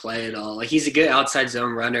not play at all. Like he's a good outside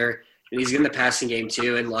zone runner, and he's good in the passing game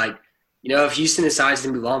too. And if Houston decides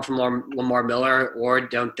to move on from Lamar Miller, or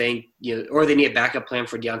don't think or they need a backup plan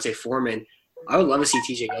for Deontay Foreman, I would love to see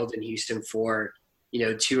TJ Yeldon in Houston for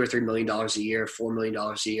 $2 or $3 million a year, $4 million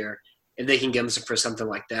a year. If they can get him for something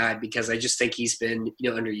like that, because I just think he's been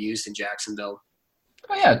underused in Jacksonville.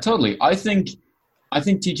 Oh yeah, totally. I think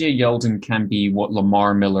TJ Yeldon can be what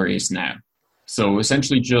Lamar Miller is now. So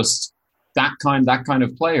essentially, just that kind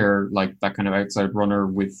of player, like that kind of outside runner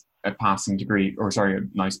with a passing degree, or sorry, a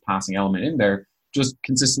nice passing element in there, just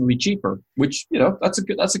consistently cheaper. Which that's a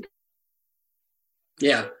good.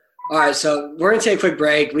 Yeah. All right, so we're gonna take a quick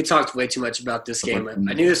break. We talked way too much about this game.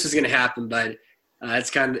 I knew this was gonna happen, but.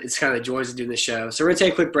 It's kind of the joys of doing the show. So we're going to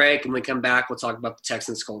take a quick break, and when we come back, we'll talk about the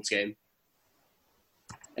Texans-Colts game.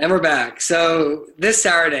 And we're back. So this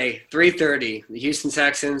Saturday, 3:30, the Houston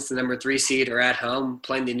Texans, the number 3 seed, are at home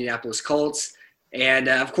playing the Indianapolis Colts. And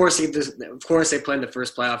of course, they play in the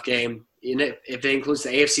first playoff game. If it includes the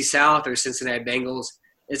AFC South or Cincinnati Bengals,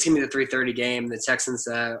 it's going to be the 3:30 game. The Texans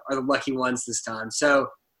are the lucky ones this time. So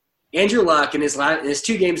Andrew Luck, in his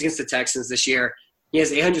 2 games against the Texans this year, he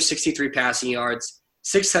has 863 passing yards,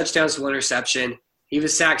 6 touchdowns, 1 interception. He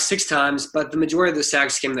was sacked 6 times, but the majority of the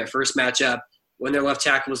sacks came in their first matchup when their left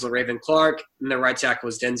tackle was LaRaven Clark and their right tackle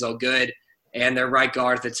was Denzel Good, and their right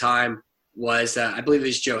guard at the time was, I believe it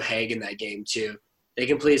was Joe Haig in that game too. They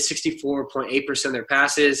completed 64.8% of their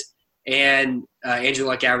passes, and Andrew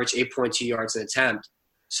Luck averaged 8.2 yards an attempt.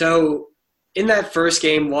 So in that first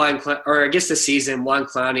game, this season, Juan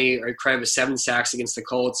Clowney are credited with 7 sacks against the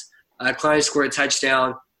Colts. Clowney scored a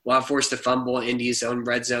touchdown while forced to fumble in Indy's own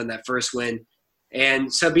red zone that first win.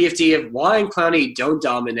 And so BFD, if Juan and Clowney don't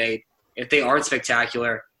dominate, if they aren't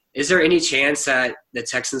spectacular, is there any chance that the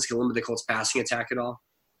Texans can limit the Colts' passing attack at all?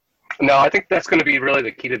 No, I think that's going to be really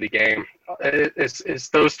the key to the game. It's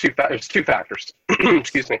those there's 2 factors.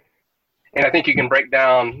 Excuse me. And I think you can break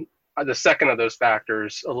down the second of those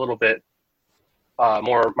factors a little bit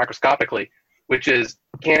more microscopically, which is,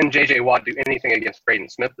 can J.J. Watt do anything against Braden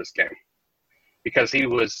Smith this game? Because he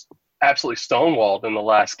was absolutely stonewalled in the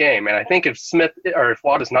last game. And I think if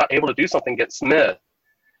Watt is not able to do something against Smith,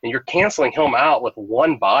 and you're canceling him out with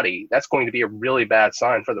one body, that's going to be a really bad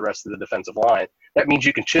sign for the rest of the defensive line. That means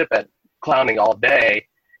you can chip at Clowney all day,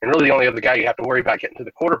 and really the only other guy you have to worry about getting to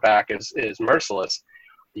the quarterback is Merciless.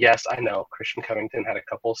 Yes, I know Christian Covington had a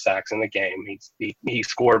couple of sacks in the game. He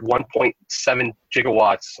scored 1.7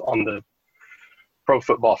 gigawatts on the Pro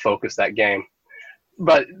Football Focus that game.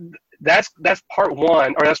 But that's part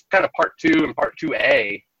 1, or that's kind of part 2 and part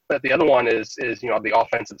 2A. But the other one is the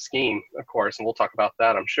offensive scheme, of course, and we'll talk about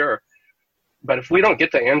that, I'm sure. But if we don't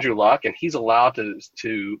get to Andrew Luck and he's allowed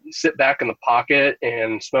to sit back in the pocket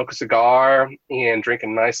and smoke a cigar and drink a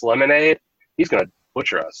nice lemonade, he's going to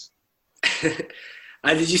butcher us.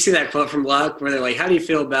 Did you see that quote from Luck where they're like, how do you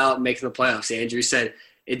feel about making the playoffs? Andrew said,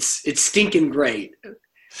 it's stinking great.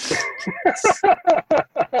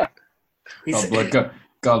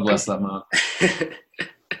 God bless that man.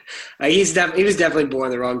 He was definitely born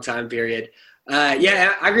in the wrong time period. I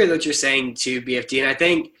agree with what you're saying too, BFD. And I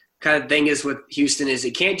think kind of the thing is with Houston is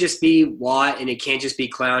it can't just be Watt and it can't just be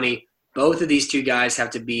Clowney. Both of these 2 guys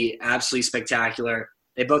have to be absolutely spectacular.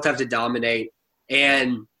 They both have to dominate.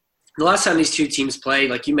 And the last time these 2 teams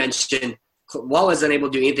played, like you mentioned, Watt was unable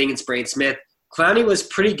to do anything against Braden Smith. Clowney was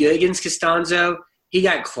pretty good against Costanzo. He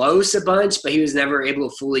got close a bunch, but he was never able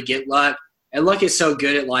to fully get Luck. And Luck is so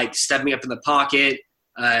good at stepping up in the pocket,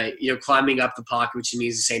 climbing up the pocket, which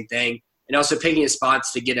means the same thing, and also picking his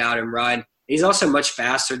spots to get out and run. He's also much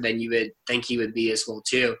faster than you would think he would be as well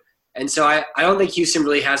too. And so I don't think Houston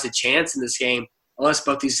really has a chance in this game unless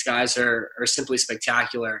both these guys are simply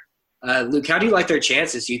spectacular. Luke, how do you like their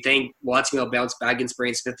chances? Do you think Watt's going to bounce back against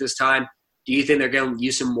Braden Smith this time? Do you think they're going to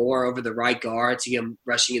use him more over the right guard to get him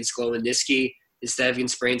rushing against Niski instead of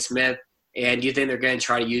against Braden Smith? And do you think they're going to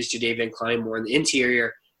try to use Jadeveon Clowney more in the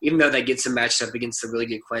interior, even though that gets him matched up against the really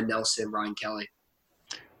good Quentin Nelson and Ryan Kelly?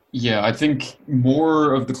 Yeah, I think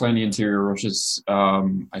more of the Clowney interior rushes,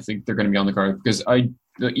 I think they're going to be on the card because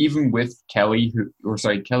even with Kelly,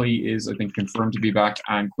 Kelly is, I think, confirmed to be back,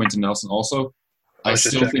 and Quentin Nelson also. I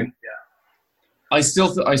still think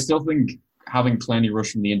having Clowney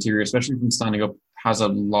rush from the interior, especially from standing up, has a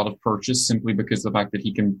lot of purchase simply because of the fact that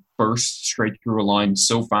he can burst straight through a line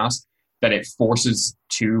so fast that it forces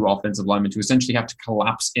 2 offensive linemen to essentially have to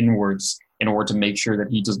collapse inwards in order to make sure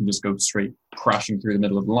that he doesn't just go straight crashing through the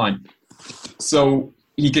middle of the line. So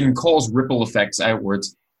he can cause ripple effects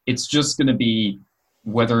outwards. It's just going to be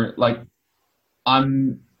whether,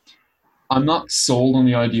 I'm not sold on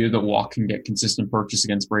the idea that Watt can get consistent purchase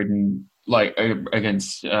against Braden Smith,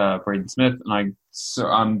 and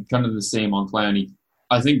I'm kind of the same on Clowney.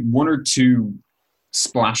 I think 1 or 2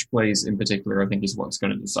 splash plays in particular, I think, is what's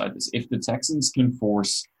going to decide this. If the Texans can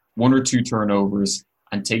force 1 or 2 turnovers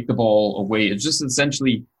and take the ball away, it's just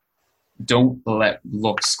essentially don't let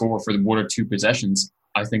Luck score for the 1 or 2 possessions.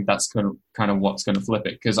 I think that's kind of what's going to flip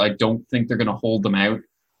it, because I don't think they're going to hold them out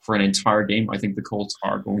for an entire game. I think the Colts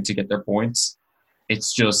are going to get their points.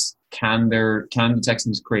 It's just, can the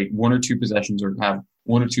Texans create 1 or 2 possessions or have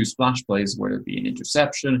 1 or 2 splash plays, whether it be an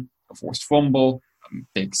interception, a forced fumble, a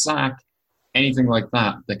big sack, anything like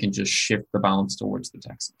that can just shift the balance towards the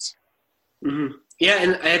Texans. Mm-hmm. Yeah,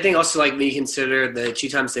 and I think also when you consider the 2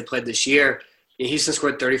 times they played this year, Houston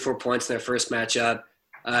scored 34 points in their first matchup.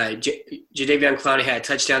 Jadeveon Clowney had a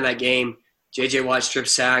touchdown that game. J.J. Watt strip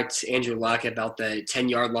sacked Andrew Luck at about the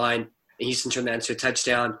 10-yard line, and Houston turned that into a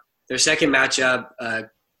touchdown. Their second matchup,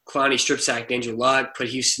 Clowney strip sacked Andrew Luck, put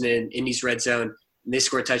Houston in Indy's red zone, and they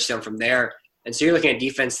scored a touchdown from there. And so you're looking at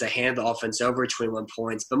defense that hand the offense over 21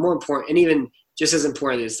 points. But more important, and even just as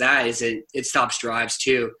important as that, is it stops drives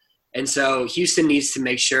too. And so Houston needs to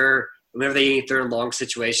make sure whenever they get third and long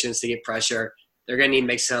situations to get pressure, they're going to need to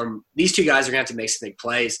make these two guys are going to have to make some big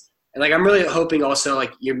plays. And, I'm really hoping also,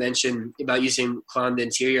 like you mentioned, about using Clown in the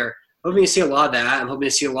interior, hoping to see a lot of that. I'm hoping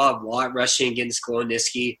to see a lot of Watt rushing against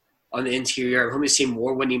Skowronski on the interior. I'm hoping to see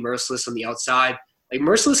more Whitney Mercilus on the outside.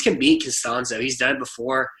 Mercilus can beat Costanzo. He's done it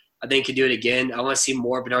before. I think he can do it again. I want to see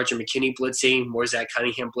more Benardra McKinney blitzing, more Zach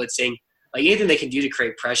Cunningham blitzing. Anything they can do to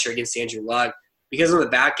create pressure against Andrew Luck. Because on the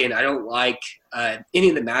back end, I don't like any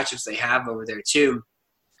of the matchups they have over there too.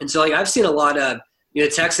 And so, I've seen a lot of, the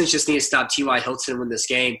Texans just need to stop T.Y. Hilton and win this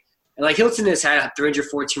game. And, Hilton has had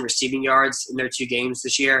 314 receiving yards in their 2 games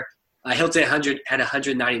this year. Hilton had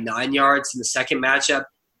 199 yards in the second matchup.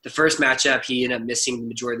 The first matchup, he ended up missing the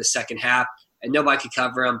majority of the second half, and nobody could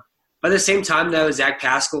cover him. But at the same time, though, Zach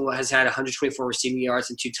Pascal has had 124 receiving yards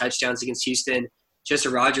and 2 touchdowns against Houston. Chester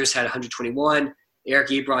Rogers had 121. Eric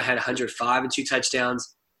Ebron had 105 and 2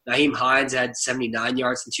 touchdowns. Nyheim Hines had 79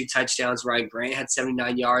 yards and 2 touchdowns. Ryan Grant had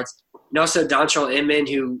 79 yards. And also Dontrell Inman,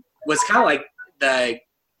 who was kind of like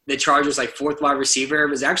the Chargers' 4th wide receiver,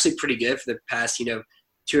 was actually pretty good for the past, 2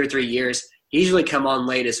 or 3 years. He usually come on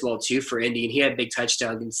late as well, too, for Indy, and he had a big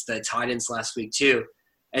touchdown against the Titans last week, too.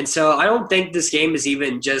 And so I don't think this game is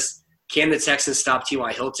even just can the Texans stop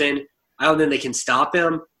T.Y. Hilton. I don't think they can stop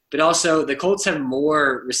him. But also the Colts have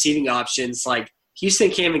more receiving options. Houston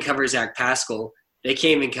can't even cover Zach Pascal. They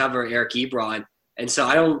can't even cover Eric Ebron. And so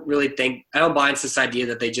I don't buy into this idea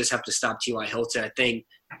that they just have to stop T.Y. Hilton. I think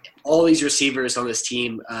all these receivers on this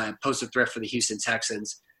team pose a threat for the Houston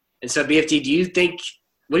Texans. And so, BFD,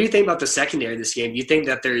 what do you think about the secondary of this game? Do you think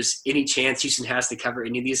that there's any chance Houston has to cover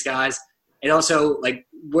any of these guys? And also,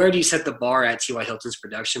 where do you set the bar at T.Y. Hilton's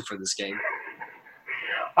production for this game?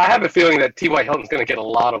 I have a feeling that T.Y. Hilton's going to get a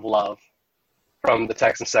lot of love from the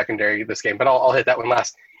Texans secondary this game, but I'll hit that one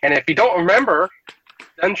last. And if you don't remember,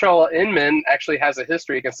 Dontrell Inman actually has a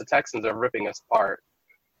history against the Texans of ripping us apart.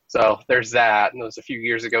 So there's that. And it was a few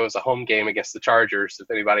years ago. It was a home game against the Chargers, if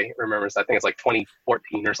anybody remembers. I think it's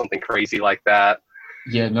 2014 or something crazy like that.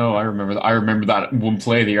 Yeah, no, I remember that. I remember that one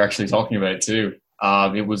play that you're actually talking about too.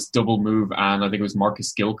 It was double move, and I think it was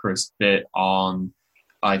Marcus Gilchrist bit on,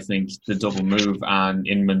 I think, the double move, and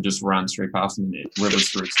Inman just ran straight past him, and Rivers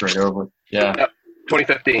threw it straight over. Yeah. Yep.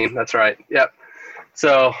 2015, that's right. Yep.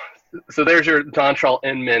 So there's your Dontrell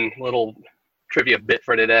Inman little trivia bit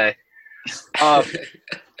for today.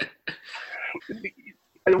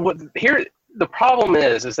 Here, the problem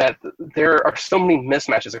is that there are so many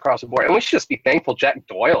mismatches across the board, and we should just be thankful Jack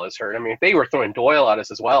Doyle is hurt. I mean, if they were throwing Doyle at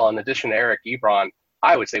us as well, in addition to Eric Ebron,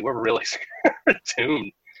 I would say we're really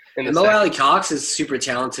doomed. And Mo Alley Cox is super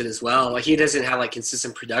talented as well. He doesn't have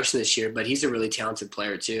consistent production this year, but he's a really talented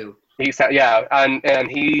player too.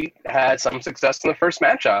 And he had some success in the first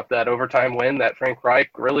matchup, that overtime win that Frank Reich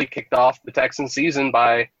really kicked off the Texans season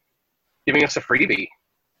by giving us a freebie.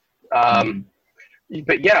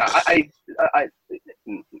 But yeah,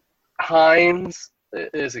 Hines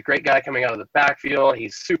is a great guy coming out of the backfield.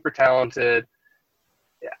 He's super talented.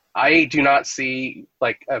 I do not see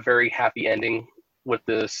a very happy ending with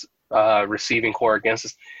this receiving core against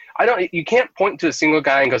us. You can't point to a single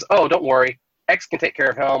guy and goes, oh, don't worry, X can take care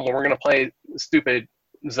of him, or we're going to play stupid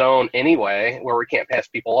zone anyway where we can't pass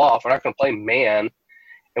people off. We're not going to play man,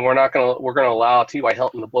 and we're going to allow T.Y.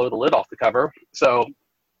 Hilton to blow the lid off the cover. So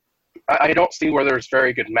I don't see where there's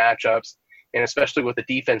very good matchups, and especially with the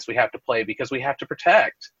defense we have to play, because we have to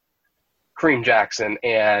protect Kareem Jackson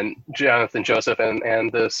and Jonathan Joseph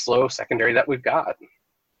and the slow secondary that we've got.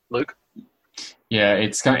 Luke? Yeah,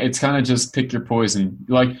 it's kind of just pick your poison.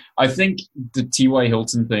 I think the T.Y.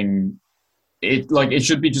 Hilton thing, it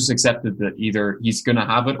should be just accepted that either he's going to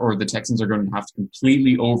have it or the Texans are going to have to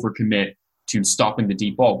completely overcommit to stopping the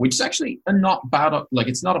deep ball, which is actually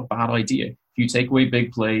it's not a bad idea. If you take away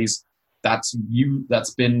big plays, that's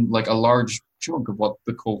been a large chunk of what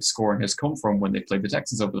the Colts scoring has come from when they played the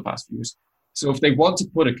Texans over the past few years. So if they want to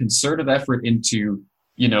put a concerted effort into,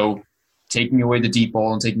 taking away the deep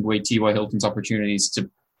ball and taking away T.Y. Hilton's opportunities to,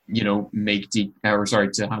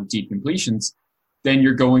 to have deep completions, then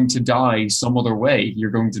you're going to die some other way. You're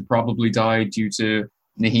going to probably die due to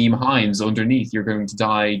Nyheim Hines underneath. You're going to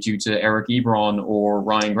die due to Eric Ebron or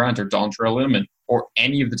Ryan Grant or Dontrell Inman or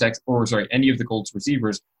any of the Colts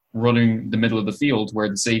receivers running the middle of the field, where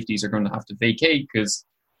the safeties are going to have to vacate, because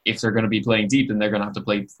if they're going to be playing deep, then they're going to have to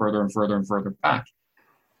play further and further and further back.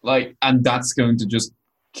 And that's going to just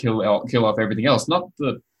kill off everything else. Not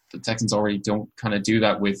the the Texans already don't kind of do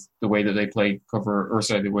that with the way that they play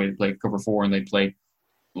the way they play cover 4, and they play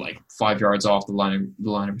like 5 yards off the line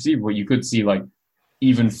of receiver. But you could see like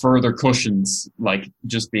even further cushions like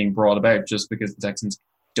just being brought about just because the Texans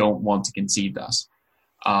don't want to concede that.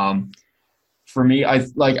 For me, I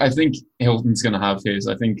think Hilton's going to have his.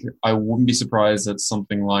 I think I wouldn't be surprised at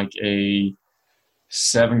something like a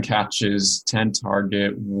 7 catches, 10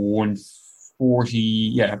 target,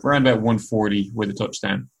 140, around about 140 with a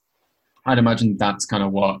touchdown. I'd imagine that's kind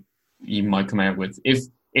of what he might come out with. If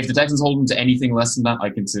the Texans hold him to anything less than that, I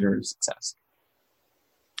consider it a success.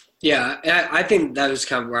 Yeah, I think that was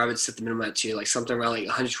kind of where I would set the minimum at too, like something around like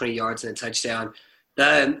 120 yards and a touchdown.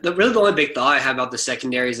 The only big thought I have about the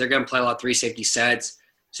secondary is they're going to play a lot of 3 safety sets.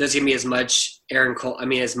 So it's going to be as much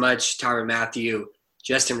Tyrann Mathieu,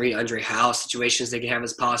 Justin Reed, Andre Howe situations they can have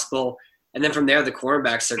as possible. And then from there, the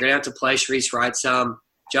cornerbacks, they're going to have to play Sharice Wright some.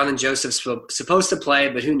 Jonathan Joseph's supposed to play,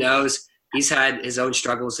 but who knows? He's had his own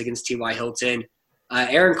struggles against T.Y. Hilton.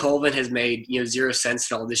 Aaron Colvin has made 0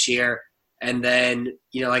 sense at all this year. And then,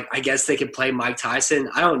 I guess they could play Mike Tyson.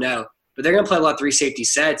 I don't know. But they're going to play a lot of 3 safety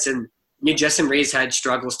sets. And Justin Reed's had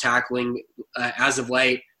struggles tackling as of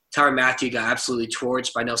late. Tyrann Mathieu got absolutely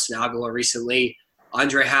torched by Nelson Aguilar recently.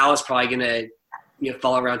 Andre Howe is probably going to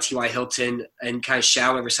follow around T.Y. Hilton and kind of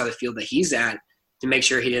shout every side of the field that he's at to make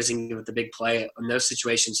sure he doesn't give up the big play on those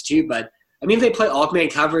situations too. But, if they play all-man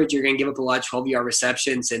coverage, you're going to give up a lot of 12-yard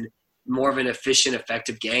receptions and more of an efficient,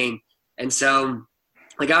 effective game. And so,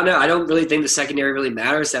 I don't know. I don't really think the secondary really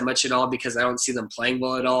matters that much at all because I don't see them playing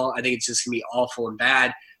well at all. I think it's just going to be awful and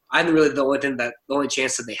bad. I think really the only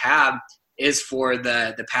chance that they have is for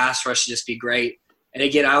the pass rush to just be great. And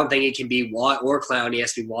again, I don't think it can be Watt or Clowney. It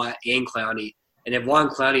has to be Watt and Clowney. And if Watt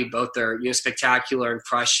and Clowney both are spectacular and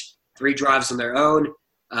crush 3 drives on their own,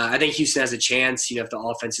 I think Houston has a chance. If the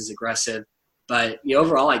offense is aggressive. But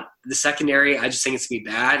overall, like the secondary, I just think it's gonna be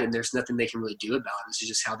bad, and there's nothing they can really do about it. This is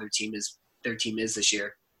just how their team is this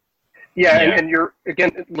year. Yeah, and you're,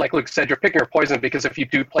 again, like Luke said, you're picking your poison because if you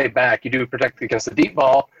do play back, you do protect against the deep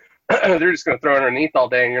ball, they're just going to throw it underneath all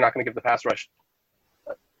day, and you're not going to give the pass rush,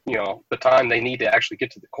 the time they need to actually get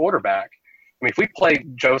to the quarterback. I mean, if we play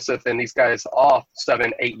Joseph and these guys off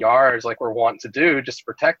 7-8 yards like we're wanting to do just to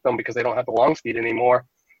protect them because they don't have the long speed anymore,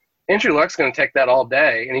 Andrew Luck's going to take that all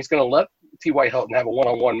day, and he's going to let T.Y. Hilton have a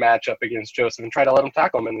one-on-one matchup against Joseph and try to let him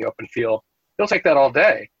tackle him in the open field. He'll take that all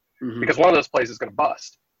day because one of those plays is going to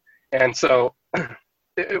bust. And so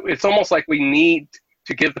it's almost like we need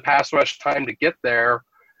to give the pass rush time to get there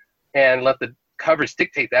and let the coverage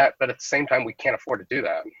dictate that. But at the same time, we can't afford to do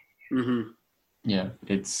that. Mm-hmm. Yeah,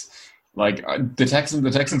 it's like the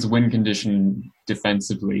Texans' win condition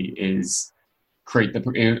defensively is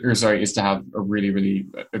is to have a really, really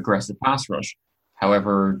aggressive pass rush.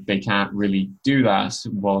 However, they can't really do that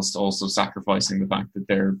whilst also sacrificing the fact that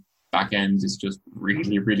their back end is just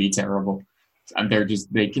really, really terrible. And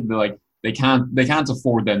they can't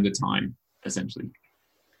afford them the time, essentially.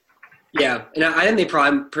 Yeah, and I think they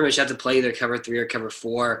probably pretty much have to play either cover 3 or cover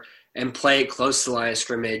 4 and play close to the line of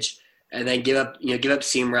scrimmage, and then give up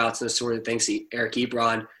seam routes and the sort of things to Eric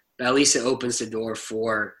Ebron. But at least it opens the door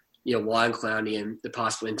for Juan Clowney and the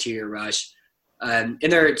possible interior rush. In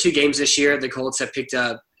their 2 games this year, the Colts have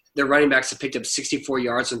their running backs have picked up 64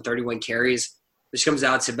 yards on 31 carries, which comes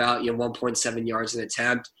out to about 1.7 yards an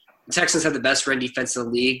attempt. The Texans have the best run defense in the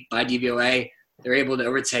league by DVOA. They're able to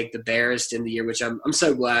overtake the Bears in the year, which I'm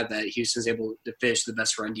so glad that Houston's able to finish the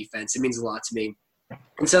best run defense. It means a lot to me.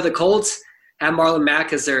 And so the Colts have Marlon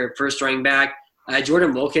Mack as their first running back.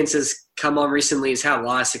 Jordan Wilkins has come on recently. He's had a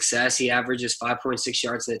lot of success. He averages 5.6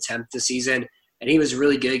 yards an attempt this season, and he was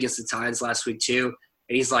really good against the Titans last week too.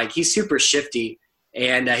 And he's super shifty,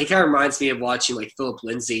 and he kind of reminds me of watching like Philip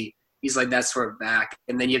Lindsay. He's like that sort of back.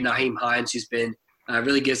 And then you have Nyheim Hines, who's been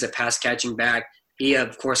really good as a pass-catching back. He,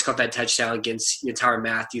 of course, caught that touchdown against Tyrann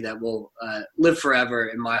Mathieu that will live forever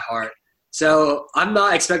in my heart. So I'm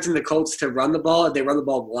not expecting the Colts to run the ball. If they run the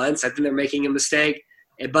ball once, I think they're making a mistake.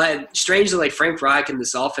 But strangely, like Frank Reich and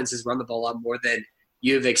this offense has run the ball a lot more than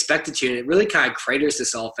you've expected to. And it really kind of craters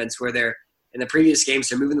this offense where they're in the previous games,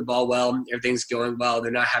 they're moving the ball well. Everything's going well.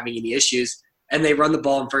 They're not having any issues. And they run the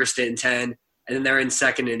ball in 1st and 10, and then they're in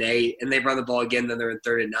 2nd and 8, and they run the ball again, then they're in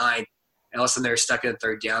 3rd and 9. And all of a sudden they're stuck in a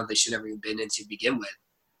 3rd down they should never even been in to begin with.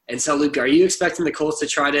 And so, Luke, are you expecting the Colts to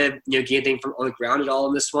try to get anything from on the ground at all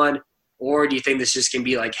in this one? Or do you think this just can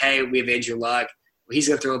be like, hey, we have Andrew Luck. He's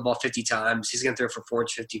going to throw the ball 50 times. He's going to throw for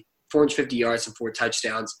 450 yards and 4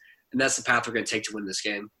 touchdowns. And that's the path we're going to take to win this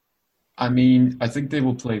game. I mean, I think they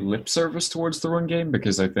will play lip service towards the run game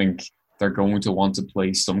because I think they're going to want to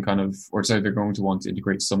play they're going to want to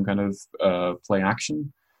integrate some kind of play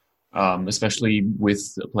action. especially with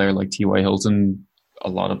a player like T.Y. Hilton. A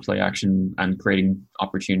lot of play action and creating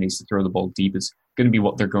opportunities to throw the ball deep is going to be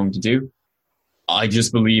what they're going to do. I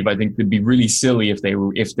think it'd be really silly if they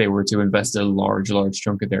were to invest a large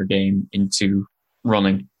chunk of their game into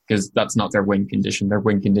running, because that's not their win condition. Their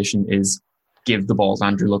win condition is give the ball to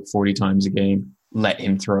Andrew Luck 40 times a game, let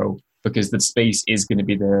him throw, because the space is going to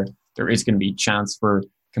be there. There is going to be chance for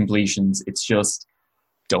completions. It's just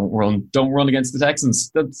don't run against the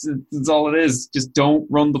Texans. That's all it is. Just don't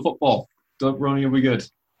run the football. Don't run, you'll be good.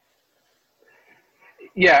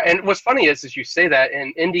 Yeah, and what's funny is you say that,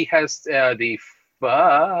 and Indy has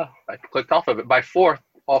I clicked off of it, by 4th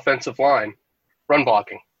offensive line run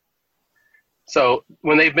blocking. So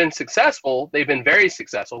when they've been successful, they've been very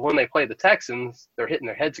successful. When they play the Texans, they're hitting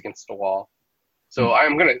their heads against the wall. So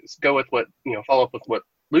I'm going to go with follow up with what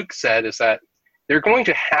Luke said, is that they're going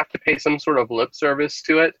to have to pay some sort of lip service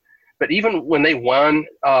to it. But even when they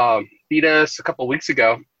beat us a couple of weeks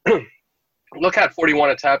ago, Luck had 41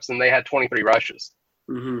 attempts and they had 23 rushes.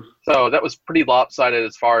 Mm-hmm. So that was pretty lopsided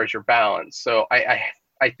as far as your balance. So I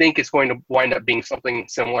think it's going to wind up being something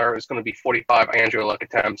similar. It's going to be 45 Andrew Luck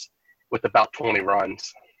attempts with about 20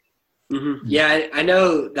 runs. Mm-hmm. Yeah, I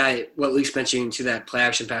know that what Luke's mentioning to that play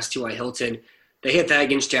action pass to T.Y. Hilton, they hit that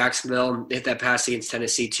against Jacksonville. They hit that pass against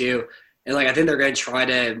Tennessee too. And I think they're going to try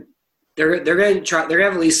to they're going to have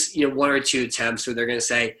at least 1 or 2 attempts where they're going to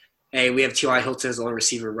say, hey, we have T.Y. Hilton as the only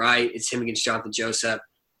receiver, right? It's him against Jonathan Joseph.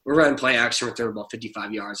 We're running play action. We're throwing the ball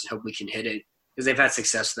 55 yards and hope we can hit it, because they've had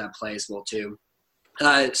success with that play as well too.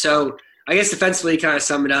 So I guess defensively, kind of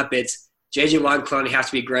sum it up, it's J.J. Watt and Clowney have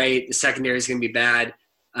to be great. The secondary is going to be bad.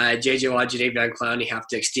 J.J. Watt, Jadeveon Clowney have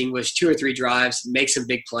to extinguish 2 or 3 drives, make some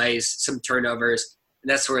big plays, some turnovers, and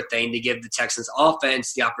that sort of thing to give the Texans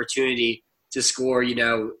offense the opportunity to score,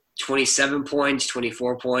 27 points,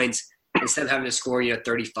 24 points, instead of having to score,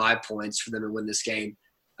 35 points for them to win this game.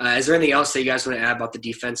 Is there anything else that you guys want to add about the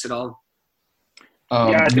defense at all?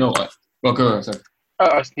 No. Well, go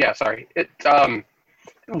ahead. Sorry.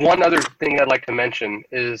 One other thing I'd like to mention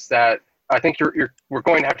is that I think we're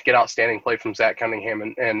going to have to get outstanding play from Zach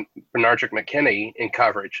Cunningham and Bernardrick McKinney in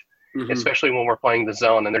coverage, especially when we're playing the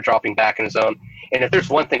zone and they're dropping back in the zone. And if there's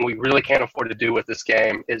one thing we really can't afford to do with this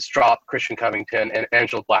game, is drop Christian Covington and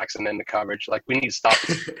Angela Blackson into coverage. We need to stop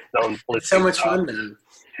the zone blitzing. So much fun, though.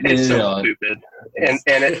 It's so stupid.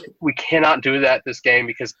 And we cannot do that this game,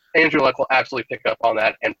 because Andrew Luck will absolutely pick up on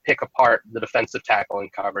that and pick apart the defensive tackle in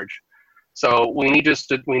coverage. So we need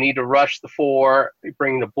to rush the 4,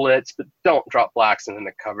 bring the blitz, but don't drop Blackson in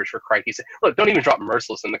the coverage, for crikey's sake. Look, don't even drop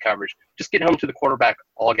Merciless in the coverage. Just get home to the quarterback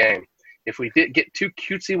all game. If we did get too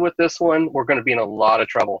cutesy with this one, we're going to be in a lot of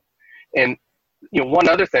trouble. And one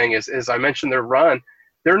other thing is, as I mentioned, their run,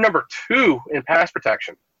 they're number 2 in pass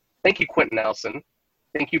protection. Thank you, Quentin Nelson.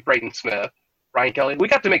 Thank you, Braden Smith, Ryan Kelly. We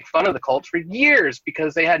got to make fun of the Colts for years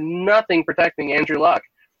because they had nothing protecting Andrew Luck.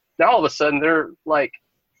 Now all of a sudden they're like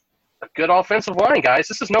a good offensive line, guys.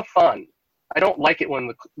 This is no fun. I don't like it when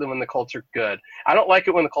the Colts are good. I don't like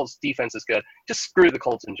it when the Colts defense is good. Just screw the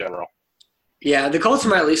Colts in general. Yeah, the Colts are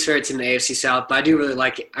my least favorite team in the AFC South, but I really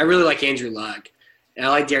like Andrew Luck. And I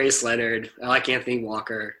like Darius Leonard. I like Anthony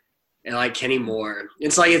Walker. And I like Kenny Moore.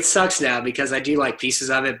 It's it sucks now because I do like pieces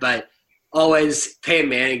of it, but always Peyton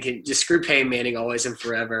Manning just screw Peyton Manning always and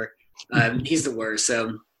forever. He's the worst.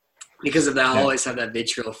 So because of that, I'll always have that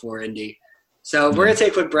vitriol for Indy. So we're going to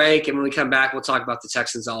take a quick break, and when we come back, we'll talk about the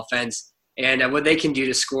Texans offense and what they can do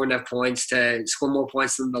to score enough points, to score more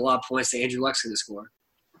points than a lot of points that Andrew Luck's going to score.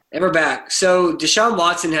 And we're back. So Deshaun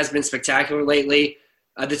Watson has been spectacular lately.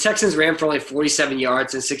 The Texans ran for only 47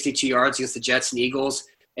 yards and 62 yards against the Jets and Eagles.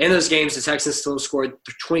 In those games, the Texans still scored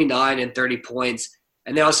 29 and 30 points.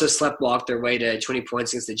 And they also sleptwalked their way to 20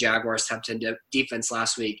 points against the Jaguars' top 10 defense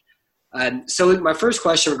last week. So my first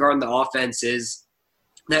question regarding the offense is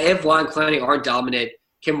that if Watt and Clowney aren't dominant,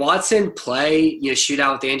 can Watson play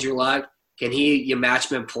shootout with Andrew Luck? Can he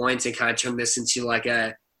match him in points and kind of turn this into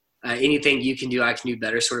a anything you can do, I can do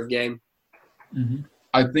better sort of game? Mm-hmm.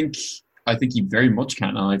 I think he very much can,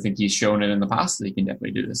 and I think he's shown it in the past that he can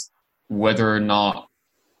definitely do this. Whether or not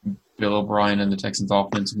Bill O'Brien and the Texans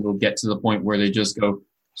offense will get to the point where they just go,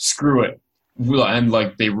 screw it. And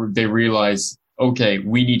they realize, okay,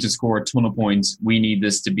 we need to score a ton of points. We need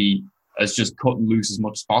this to be as just cut and loose as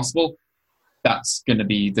much as possible. That's going to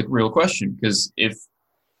be the real question. Because if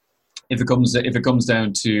it comes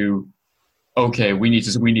down to, okay, we need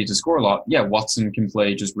to score a lot. Yeah, Watson can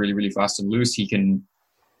play just really, really fast and loose. He can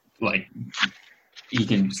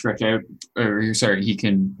stretch out, he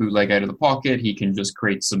can bootleg out of the pocket. He can just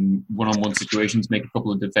create some one-on-one situations, make a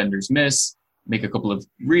couple of defenders miss, make a couple of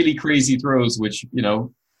really crazy throws, which,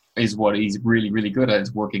 is what he's really, really good at,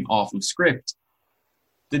 is working off of script,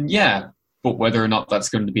 then yeah. But whether or not that's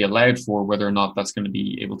going to be allowed for, whether or not that's going to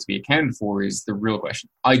be able to be accounted for, is the real question.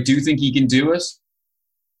 I do think he can do it.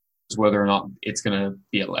 Whether or not it's going to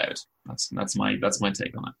be allowed, that's my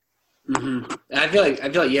take on it. Mm-hmm. I feel like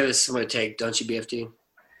you have a similar take, don't you, BFD?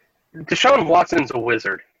 Deshaun Watson's a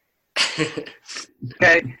wizard.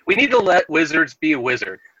 Okay, we need to let wizards be a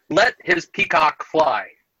wizard. Let his peacock fly.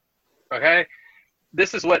 Okay,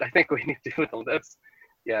 this is what I think we need to do with him.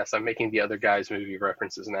 Yes, I'm making the other guy's movie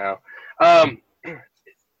references now.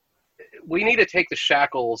 We need to take the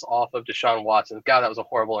shackles off of Deshaun Watson. God, that was a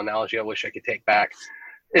horrible analogy. I wish I could take back.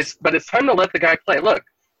 But it's time to let the guy play. Look,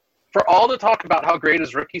 for all the talk about how great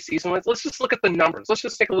his rookie season was, let's just look at the numbers. Let's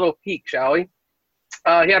just take a little peek, shall we?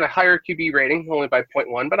 He had a higher QB rating, only by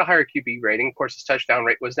 0.1, but a higher QB rating. Of course, his touchdown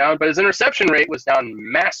rate was down, but his interception rate was down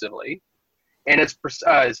massively. And his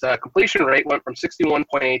completion rate went from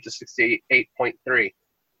 61.8 to 68.3.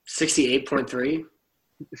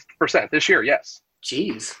 68.3% this year, yes.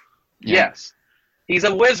 Jeez. Yeah. Yes. He's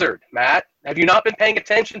a wizard, Matt. Have you not been paying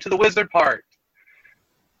attention to the wizard part?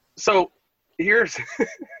 So here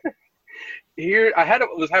I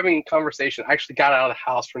was having a conversation. I actually got out of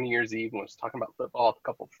the house for New Year's Eve and was talking about football with a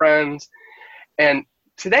couple of friends. And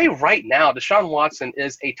today, right now, Deshaun Watson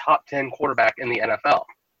is a top 10 quarterback in the NFL.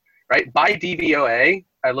 Right? By DVOA,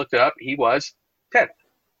 I looked it up, he was 10th.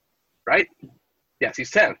 Right? Yes,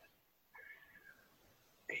 he's 10th.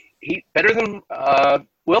 He better than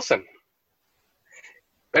Wilson.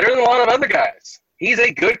 Better than a lot of other guys. He's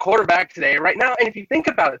a good quarterback today, right now. And if you think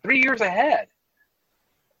about it, 3 years ahead,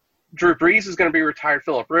 Drew Brees is going to be retired.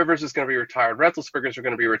 Phillip Rivers is going to be retired. Roethlisberger are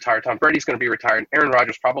going to be retired. Tom Brady's going to be retired. Aaron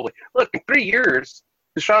Rodgers probably. Look, in 3 years,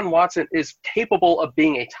 Deshaun Watson is capable of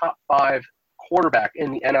being a top 5 quarterback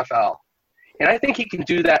in the NFL. And I think he can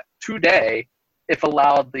do that today if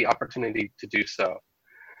allowed the opportunity to do so.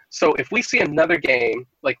 So if we see another game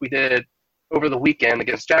like we did over the weekend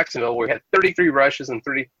against Jacksonville, where we had 33 rushes and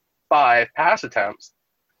 35 pass attempts,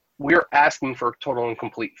 we're asking for a total and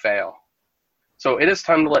complete fail. So it is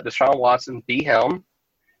time to let Deshaun Watson be him.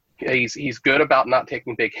 He's good about not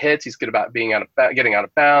taking big hits. He's good about getting out of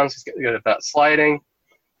bounds. He's good about sliding.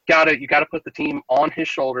 You got to put the team on his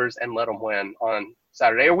shoulders and let him win on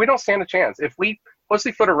Saturday, or we don't stand a chance. If we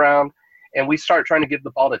pussyfoot around and we start trying to give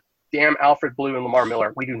the ball to damn Alfred Blue and Lamar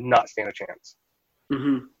Miller, we do not stand a chance.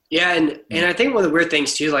 Mm-hmm. Yeah, and I think one of the weird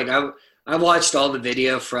things too, like I watched all the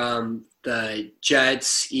video from the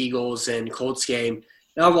Jets, Eagles, and Colts game.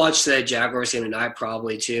 And I'll watch the Jaguars game tonight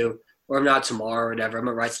probably too, or if not tomorrow or whatever. I'm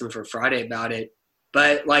gonna write something for Friday about it.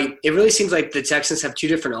 But like, it really seems like the Texans have two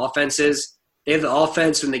different offenses. They have the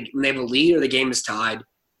offense when they have a lead or the game is tied,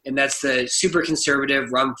 and that's the super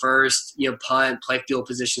conservative, run first, punt, play field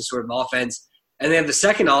position sort of offense. And they have the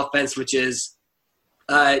second offense, which is,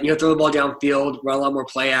 throw the ball downfield, run a lot more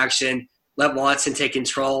play action, let Watson take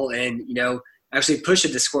control, and actually push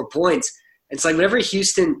it to score points. And it's like whenever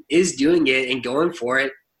Houston is doing it and going for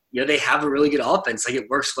it, they have a really good offense. Like, it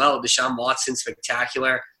works well. Deshaun Watson,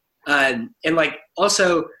 spectacular, and like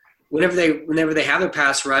also whenever they have a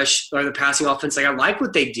pass rush or the passing offense, like I like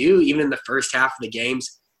what they do even in the first half of the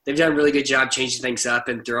games. They've done a really good job changing things up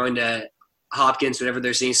and throwing to Hopkins whenever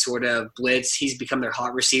there's any sort of blitz. He's become their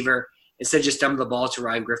hot receiver instead of just dumping the ball to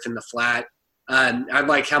Ryan Griffin in the flat. I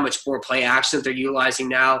like how much more play action that they're utilizing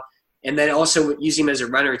now. And then also using him as a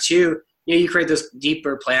runner too. You create those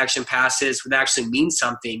deeper play action passes that actually mean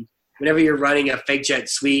something. Whenever you're running a fake jet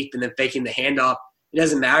sweep and then faking the handoff, it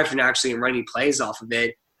doesn't matter if you're not actually running plays off of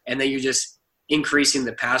it. And then you're just increasing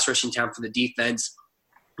the pass rushing time for the defense,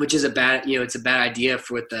 which is it's a bad idea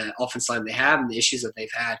for what the offense line they have and the issues that they've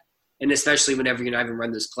had. And especially whenever you're not even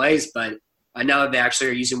running those plays. But now that they actually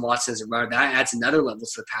are using Watson as a runner, that adds another level to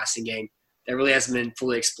the passing game that really hasn't been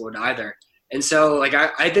fully explored either. And so, like,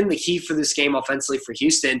 I think the key for this game offensively for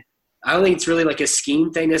Houston, I don't think it's really like a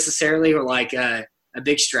scheme thing necessarily or like a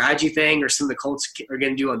big strategy thing or something the Colts are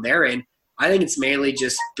going to do on their end. I think it's mainly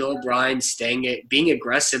just Bill O'Brien being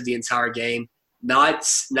aggressive the entire game, not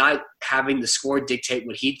having the score dictate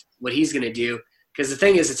what he's going to do. Because the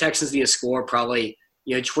thing is, the Texans need to score probably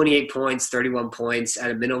 28 points, 31 points at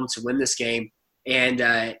a minimum to win this game, and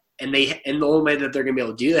the only way that they're going to be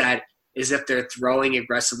able to do that is if they're throwing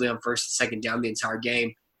aggressively on first and second down the entire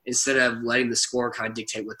game instead of letting the score kind of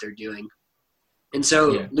dictate what they're doing. And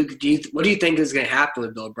so, yeah. Luke, what do you think is going to happen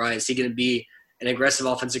with Bill O'Brien? Is he going to be an aggressive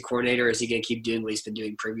offensive coordinator, or is he going to keep doing what he's been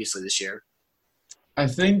doing previously this year? I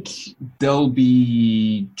think there'll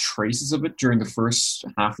be traces of it during the first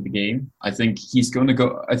half of the game. I think he's going to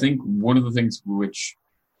go – I think one of the things which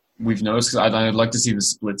we've noticed, because I'd like to see the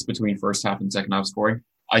splits between first half and second half scoring.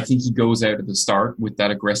 I think he goes out at the start with that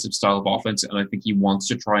aggressive style of offense, and I think he wants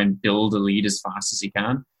to try and build a lead as fast as he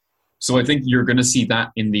can. So I think you're going to see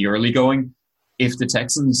that in the early going. If the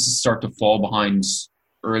Texans start to fall behind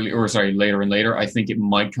later and later, I think it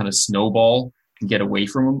might kind of snowball and get away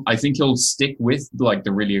from him. I think he'll stick with like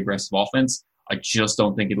the really aggressive offense. I just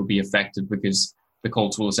don't think it'll be effective because the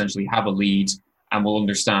Colts will essentially have a lead and will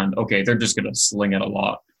understand, okay, they're just going to sling it a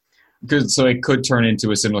lot. So it could turn into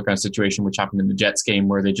a similar kind of situation which happened in the Jets game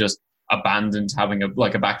where they just abandoned having a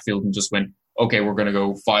backfield and just went, okay, we're going to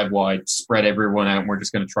go 5 wide, spread everyone out, and we're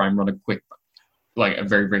just going to try and run a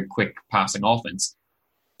very, very quick passing offense.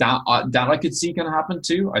 That I could see kind of happen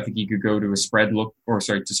too. I think he could go to spread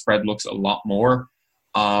looks a lot more.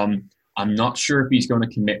 I'm not sure if he's going to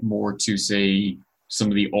commit more to, say, some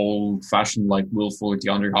of the old-fashioned, like Will Fuller,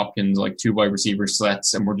 DeAndre Hopkins, like 2 wide receiver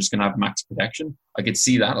sets, and we're just going to have max protection. I could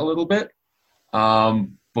see that a little bit,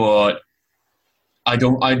 but I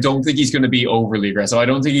don't think he's going to be overly aggressive. I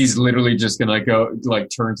don't think he's literally just going to go like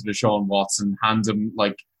turn to Deshaun Watson, hand him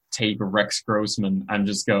like tape of Rex Grossman, and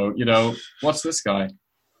just go, watch this guy.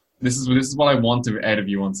 This is what I want out of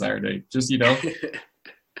you on Saturday. Just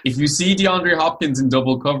if you see DeAndre Hopkins in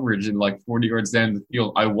double coverage and like 40 yards down the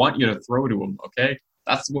field, I want you to throw to him. Okay,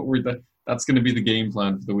 that's going to be the game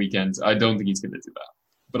plan for the weekend. I don't think he's going to do that,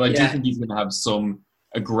 but I do think he's going to have some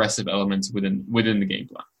aggressive elements within the game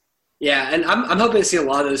plan. Yeah, and I'm hoping to see a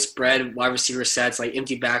lot of those spread wide receiver sets, like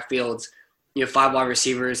empty backfields, 5 wide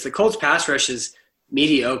receivers. The Colts pass rush is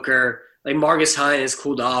mediocre. Like Marcus Hunt has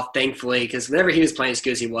cooled off, thankfully, because whenever he was playing as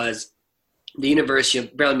good as he was, the universe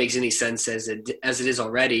barely makes any sense as it is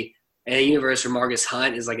already. And a universe where Marcus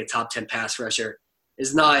Hunt is like a top 10 pass rusher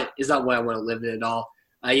is not what I want to live in at all.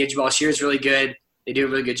 Jamal Shear's really good. They do a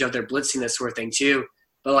really good job. They're blitzing, that sort of thing too.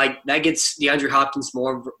 But like that gets DeAndre Hopkins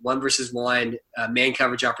more 1-versus-1 man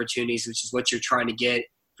coverage opportunities, which is what you're trying to get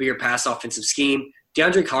for your pass offensive scheme.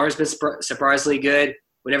 DeAndre Carr has been surprisingly good.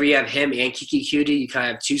 Whenever you have him and Kiki Cutie, you kind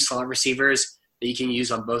of have 2 slot receivers that you can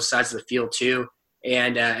use on both sides of the field too.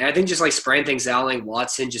 And I think just like spraying things out, letting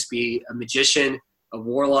Watson just be a magician, a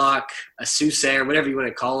warlock, a soothsayer, whatever you want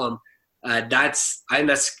to call him. I think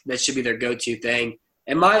that should be their go-to thing.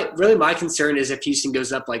 And my concern is if Houston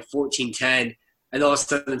goes up like 14-10, and all of a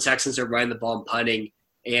sudden the Texans are running the ball and punting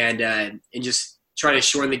and just trying to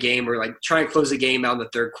shorten the game or like trying to close the game out in the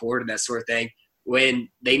third quarter, that sort of thing, when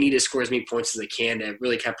they need to score as many points as they can to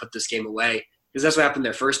really kind of put this game away. Because that's what happened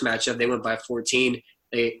in their first matchup. They went by 14.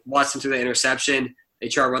 Watson threw the interception. They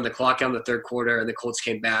tried to run the clock out in the third quarter, and the Colts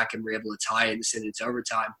came back and were able to tie it and send it to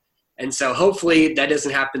overtime. And so hopefully that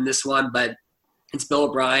doesn't happen this one, but it's Bill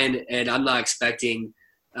O'Brien, and I'm not expecting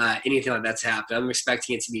anything like that to happen. I'm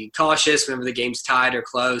expecting it to be cautious whenever the game's tied or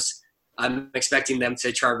close. I'm expecting them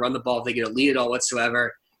to try to run the ball if they get a lead at all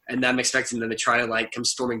whatsoever, and I'm expecting them to try to like come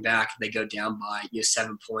storming back if they go down by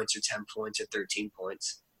 7 points or 10 points or 13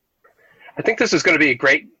 points. I think this is going to be a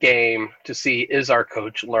great game to see, is our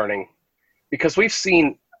coach learning? Because we've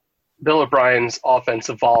seen Bill O'Brien's offense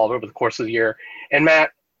evolve over the course of the year. And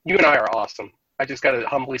Matt, you and I are awesome. I just got to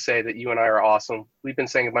humbly say that you and I are awesome. We've been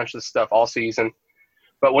saying a bunch of this stuff all season.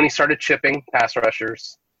 But when he started chipping pass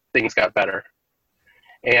rushers, things got better.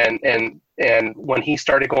 And when he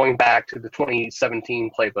started going back to the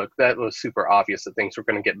 2017 playbook, that was super obvious that things were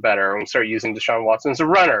going to get better. When we started using Deshaun Watson as a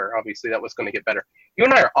runner, obviously that was going to get better. You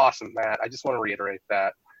and I are awesome, Matt. I just want to reiterate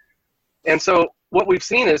that. And so what we've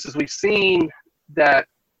seen is we've seen that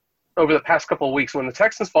over the past couple of weeks, when the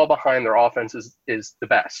Texans fall behind, their offense is the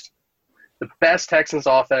best. The best Texans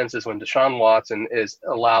offense is when Deshaun Watson is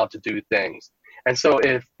allowed to do things. And so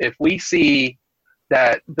if we see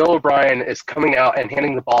that Bill O'Brien is coming out and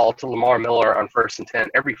handing the ball to Lamar Miller on 1st and 10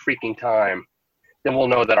 every freaking time, then we'll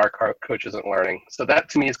know that our coach isn't learning. So that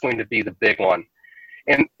to me is going to be the big one.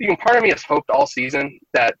 And part of me has hoped all season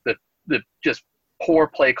that the just poor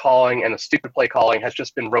play calling and the stupid play calling has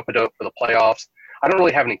just been rope-a-dope for the playoffs. I don't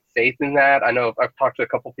really have any faith in that. I know I've talked to a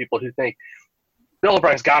couple people who think Bill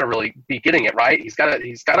O'Brien's got to really be getting it right. He's got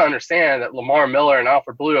to understand that Lamar Miller and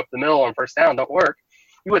Alfred Blue up the middle on 1st down don't work.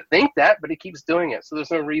 You would think that, but he keeps doing it. So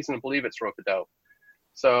there's no reason to believe it's rope-a-dope.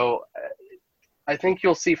 So I think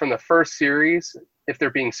you'll see from the first series if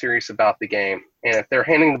they're being serious about the game. And if they're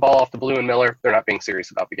handing the ball off to Blue and Miller, they're not being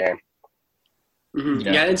serious about the game. Mm-hmm.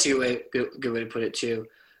 Yeah, that's a good way to put it too.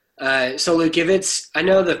 So Luke, I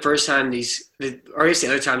know the first time the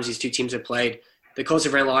other times these two teams have played, the Colts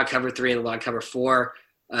have ran a lot of cover 3 and a lot of cover 4.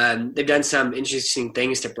 They've done some interesting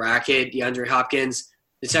things to bracket DeAndre Hopkins.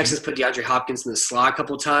 The Texans put DeAndre Hopkins in the slot a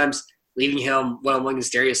couple of times, leaving him one-on-one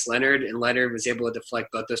against Darius Leonard, and Leonard was able to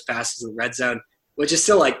deflect both those passes in the red zone, which is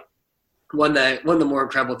still like one of the more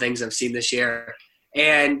incredible things I've seen this year.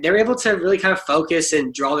 And they're able to really kind of focus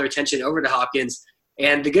and draw their attention over to Hopkins.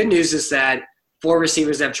 And the good news is that 4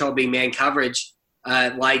 receivers that have trouble being man coverage,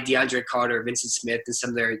 like DeAndre Carter, Vincent Smith, and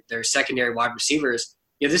some of their secondary wide receivers,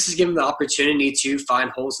 this is giving them the opportunity to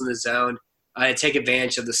find holes in the zone and take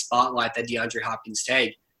advantage of the spotlight that DeAndre Hopkins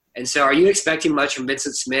take. And so are you expecting much from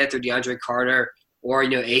Vincent Smith or DeAndre Carter or,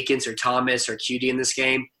 Akins or Thomas or QD in this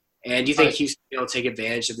game? And do you think Houston will be able to take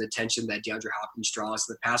advantage of the attention that DeAndre Hopkins draws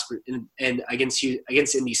in the pass and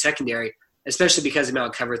against Indy secondary, especially because of amount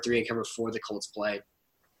of cover 3 and cover 4 the Colts play?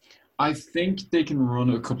 I think they can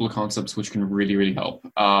run a couple of concepts which can really, really help.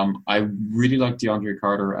 I really like DeAndre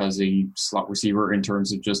Carter as a slot receiver in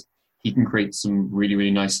terms of just he can create some really,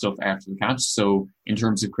 really nice stuff after the catch. So in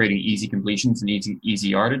terms of creating easy completions and easy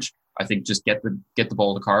yardage, I think just get the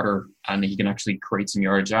ball to Carter and he can actually create some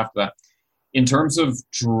yardage after that. In terms of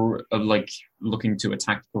looking to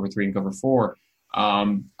attack cover 3 and cover 4,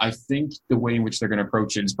 I think the way in which they're going to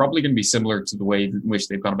approach it is probably going to be similar to the way in which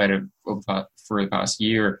they've gone about it for the past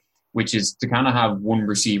year, which is to kind of have one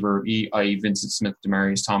receiver, i.e. Vincent Smith,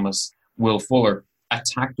 Demaryius Thomas, Will Fuller,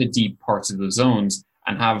 attack the deep parts of the zones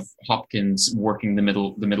and have Hopkins working the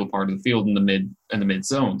middle part of the field in the mid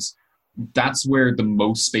zones. That's where the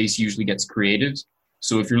most space usually gets created.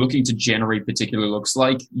 So if you're looking to generate particular looks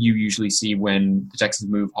like you usually see when the Texans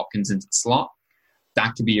move Hopkins into the slot,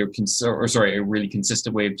 that could be a really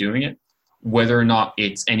consistent way of doing it. Whether or not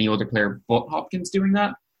it's any other player but Hopkins doing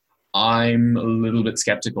that, I'm a little bit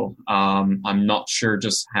skeptical. I'm not sure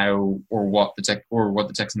just how or what the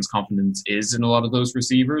Texans' confidence is in a lot of those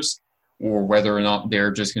receivers, or whether or not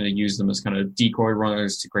they're just going to use them as kind of decoy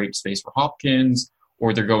runners to create space for Hopkins,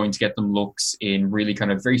 or they're going to get them looks in really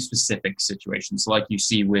kind of very specific situations, like you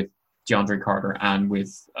see with DeAndre Carter and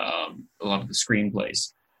with a lot of the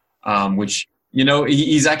screenplays, which,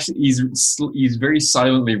 he's very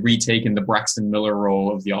silently retaken the Braxton Miller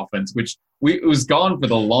role of the offense, which it was gone for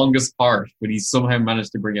the longest part, but he's somehow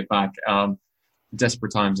managed to bring it back.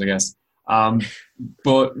 Desperate times, I guess.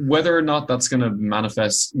 But whether or not that's going to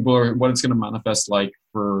manifest, or what it's going to manifest like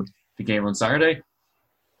for the game on Saturday,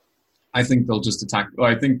 I think they'll just attack.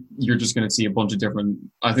 I think you're just going to see a bunch of different.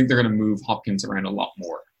 I think they're going to move Hopkins around a lot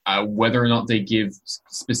more. Whether or not they give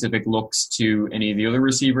specific looks to any of the other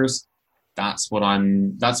receivers, that's what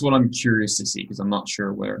I'm curious to see, because I'm not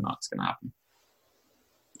sure whether or not it's going to happen.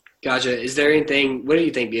 Gotcha. Is there anything? What do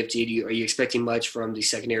you think, BFT? Are you expecting much from the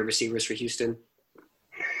secondary receivers for Houston?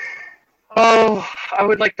 Oh, I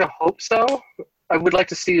would like to hope so. I would like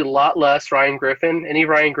to see a lot less Ryan Griffin. Any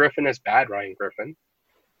Ryan Griffin is bad Ryan Griffin.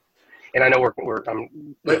 And I know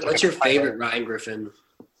what's your favorite Ryan Griffin?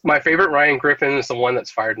 My favorite Ryan Griffin is the one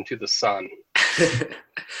that's fired into the sun.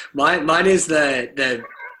 Mine is the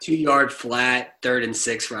 2-yard flat 3rd and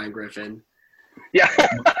 6 Ryan Griffin. Yeah.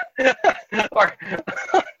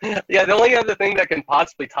 Yeah, the only other thing that can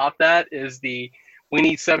possibly top that is we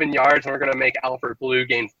need 7 yards and we're going to make Alfred Blue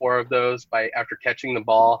gain 4 of those after catching the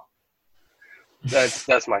ball.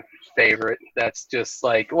 That's my favorite. That's just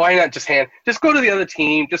like, why not just go to the other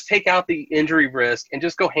team, just take out the injury risk and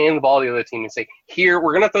just go hand the ball to the other team and say, here,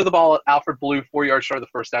 we're going to throw the ball at Alfred Blue 4 yards short of the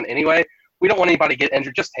first down anyway. We don't want anybody to get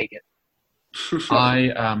injured. Just take it.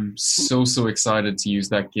 I am so excited to use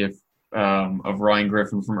that GIF of Ryan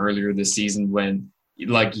Griffin from earlier this season when,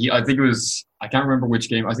 I think it was, I can't remember which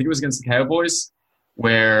game. I think it was against the Cowboys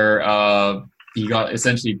where he got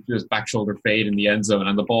essentially just back shoulder fade in the end zone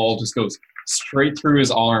and the ball just goes straight through his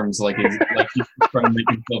arms like he's trying to make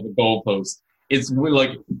himself a goalpost. It's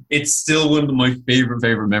still one of my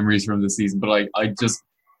favorite memories from the season. But I just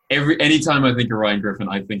anytime I think of Ryan Griffin,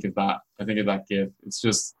 I think of that GIF. It's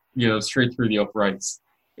just straight through the uprights.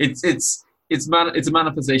 It's a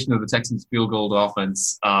manifestation of the Texans' field goal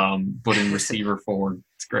offense, but in receiver form.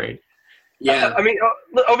 It's great. Yeah, I mean,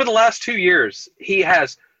 over the last 2 years, he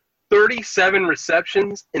has 37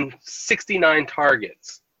 receptions and 69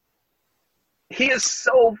 targets. He is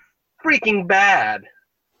so freaking bad.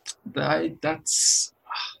 I'm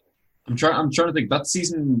trying to think. That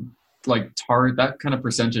season, that kind of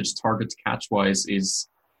percentage target to catch wise is.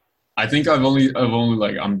 I think I've only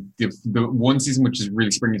the one season which is really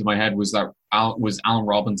springing to my head was Allen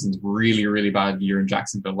Robinson's really, really bad year in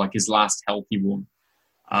Jacksonville, like his last healthy one.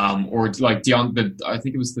 Or like I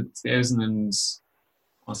think it was the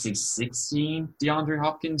 2016 DeAndre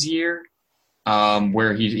Hopkins year,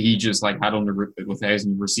 where he just had under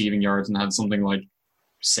 1,000 receiving yards and had something like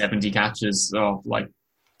 70 catches of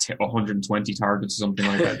 120 targets or something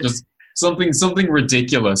like that. Just something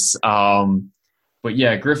ridiculous. But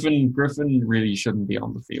yeah, Griffin really shouldn't be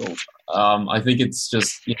on the field. I think it's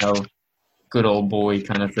just good old boy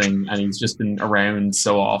kind of thing, and he's just been around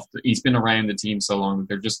so often. He's been around the team so long that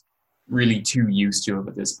they're just really too used to him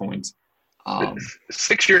at this point.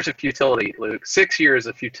 6 years of futility, Luke. 6 years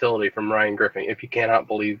of futility from Ryan Griffin, if you cannot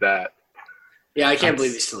believe that. Yeah, I can't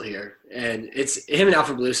believe he's still here. And it's him and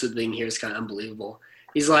Alfred Blues being here is kind of unbelievable.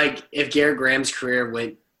 He's like, if Garrett Graham's career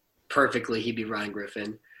went perfectly, he'd be Ryan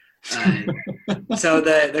Griffin. So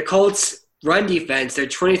the Colts' run defense, they're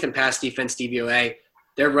 20th in pass defense DVOA.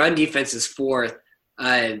 Their run defense is 4th.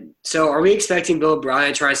 So are we expecting Bill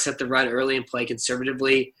O'Brien to try to set the run early and play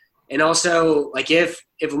conservatively? And also, like if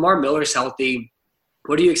Lamar Miller's healthy,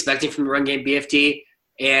 what are you expecting from the run game, BFD?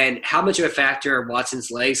 And how much of a factor are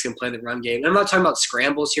Watson's legs can play the run game? And I'm not talking about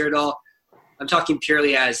scrambles here at all. I'm talking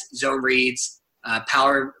purely as zone reads,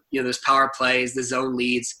 power, those power plays, the zone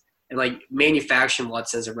leads, and like manufacturing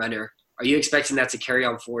Watson as a runner. Are you expecting that to carry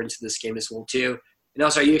on forward into this game as well too? And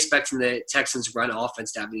also, are you expecting the Texans' run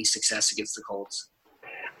offense to have any success against the Colts?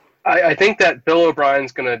 I think that Bill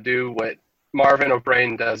O'Brien's going to do what Marvin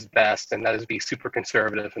O'Brien does best, and that is be super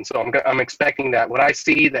conservative. And so I'm expecting that. What I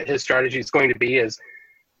see that his strategy is going to be is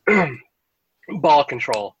ball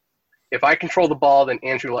control. If I control the ball, then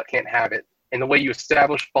Andrew Luck can't have it. And the way you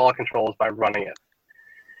establish ball control is by running it.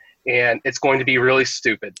 And it's going to be really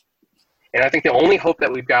stupid. And I think the only hope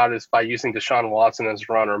that we've got is by using Deshaun Watson as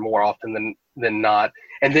a runner more often than not.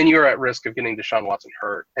 And then you're at risk of getting Deshaun Watson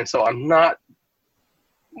hurt. And so I'm not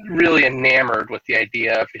really enamored with the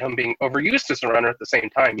idea of him being overused as a runner at the same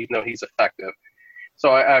time, even though he's effective.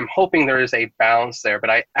 So I'm hoping there is a balance there. But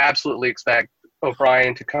I absolutely expect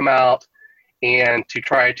O'Brien to come out and to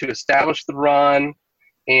try to establish the run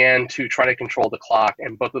and to try to control the clock.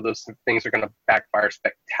 And both of those things are going to backfire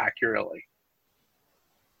spectacularly.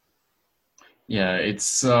 Yeah,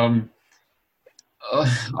 it's I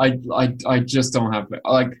just don't have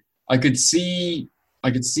I could see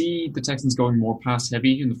the Texans going more pass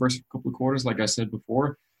heavy in the first couple of quarters, like I said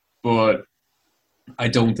before, but I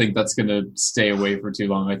don't think that's going to stay away for too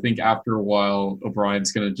long. I think after a while,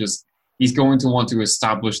 O'Brien's going to he's going to want to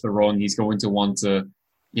establish the run. He's going to want to,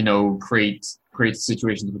 create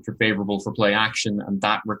situations which are favorable for play action, and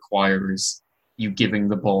that requires you giving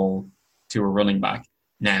the ball to a running back.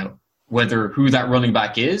 Now, who that running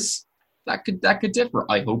back is, that could differ.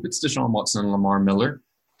 I hope it's Deshaun Watson and Lamar Miller.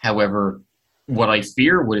 However, what I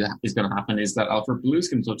fear is going to happen is that Alfred Blues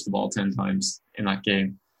can touch the ball 10 times in that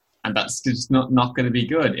game, and that's just not going to be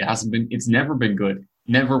good. It's never been good.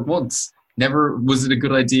 Never once. Never was it a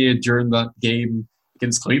good idea during that game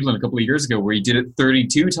against Cleveland a couple of years ago where he did it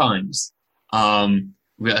 32 times.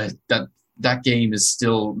 That game is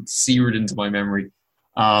still seared into my memory.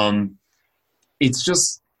 It's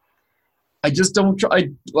just, I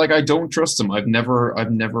don't trust him. I've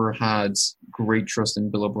never had great trust in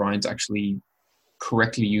Bill O'Brien to actually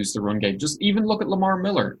correctly use the run game. Just even look at Lamar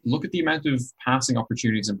Miller. Look at the amount of passing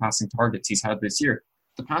opportunities and passing targets he's had this year.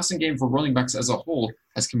 The passing game for running backs as a whole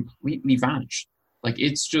has completely vanished. Like,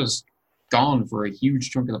 it's just gone for a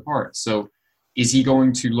huge chunk of the part. So is he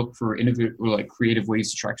going to look for innovative or creative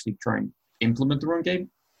ways to actually try and implement the run game?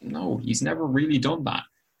 No, he's never really done that.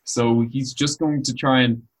 So he's just going to try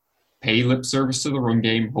and pay lip service to the run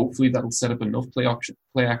game. Hopefully that'll set up enough play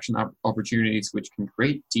action opportunities which can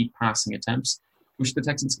create deep passing attempts, which the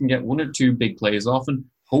Texans can get 1 or 2 big plays often.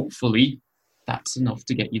 Hopefully that's enough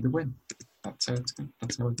to get you the win. That's how I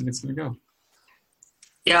think it's going to go.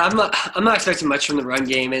 Yeah, I'm not expecting much from the run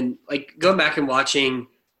game. And going back and watching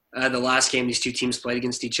the last game these two teams played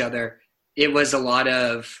against each other, it was a lot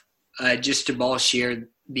of just Jamal Sheard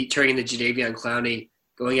turning into Jadeveon Clowney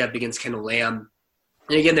going up against Kendall Lamb.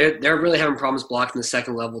 And again, they're really having problems blocking the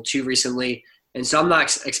second level too recently. And so I'm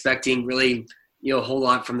not expecting really, a whole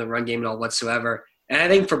lot from the run game at all whatsoever. And I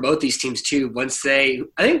think for both these teams too, I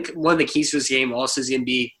think one of the keys to this game also is going to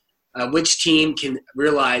be which team can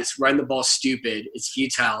realize run the ball stupid. It's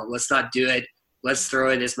futile. Let's not do it. Let's throw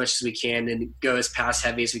it as much as we can and go as pass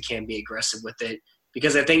heavy as we can, be aggressive with it.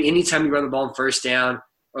 Because I think anytime you run the ball on first down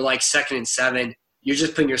or 2nd and 7, you're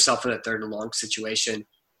just putting yourself in a 3rd and long situation.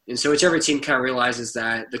 And so whichever team kind of realizes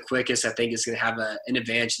that the quickest, I think, is going to have an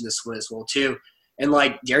advantage in this one as well too. And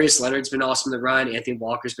Darius Leonard's been awesome to run. Anthony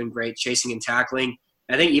Walker's been great chasing and tackling.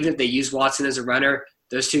 I think even if they use Watson as a runner,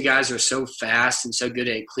 those two guys are so fast and so good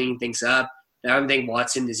at cleaning things up that I don't think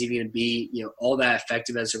Watson is even going to be, all that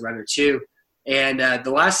effective as a runner too. And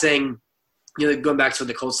the last thing, going back to what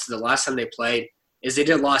the Colts did the last time they played, is they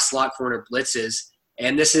did a lot of slot corner blitzes.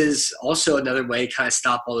 And this is also another way to kind of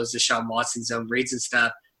stop all those Deshaun Watson zone reads and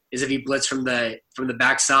stuff, is if you blitz from the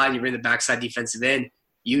backside, you bring the backside defensive end,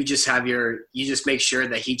 you just make sure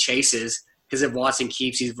that he chases, because if Watson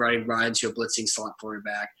keeps, he's running right into a blitzing slot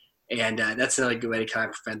cornerback. And that's another good way to kind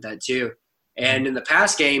of prevent that too. And in the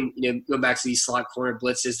past game, going back to these slot corner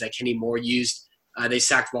blitzes that Kenny Moore used, they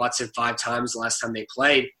sacked Watson 5 times the last time they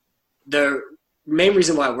played. The main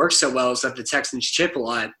reason why it works so well is that the Texans chip a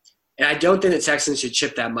lot. And I don't think the Texans should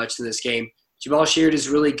chip that much in this game. Jamal Sheard is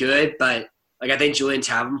really good, but I think Julian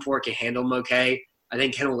Davenport can handle him okay. I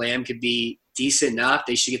think Kendall Lamb could be decent enough.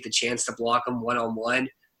 They should get the chance to block him one-on-one.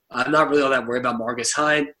 I'm not really all that worried about Marcus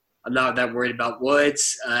Hunt. I'm not that worried about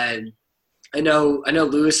Woods. I know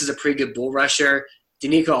Lewis is a pretty good bull rusher.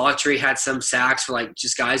 Danico Autry had some sacks where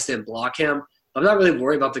just guys didn't block him. I'm not really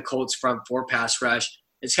worried about the Colts front 4 pass rush.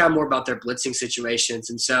 It's kind of more about their blitzing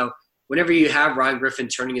situations. And so whenever you have Ryan Griffin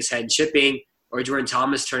turning his head and chipping, or Jordan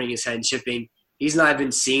Thomas turning his head and chipping, he's not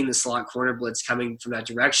even seeing the slot corner blitz coming from that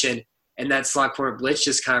direction. And that slot corner blitz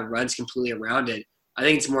just kind of runs completely around it. I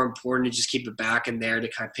think it's more important to just keep it back in there to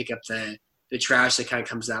kind of pick up the trash that kind of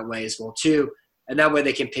comes that way as well too. And that way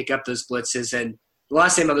they can pick up those blitzes. And the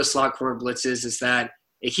last thing about the slot corner blitzes is that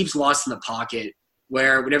it keeps Watts in the pocket,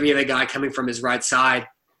 where whenever you have a guy coming from his right side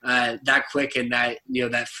that quick and that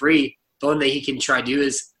free, the only thing he can try to do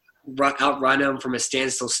is outrun him from a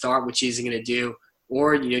standstill start, which he's going to do,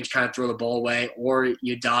 or kind of throw the ball away, or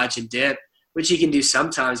you dodge and dip, which he can do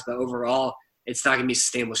sometimes, but overall it's not going to be a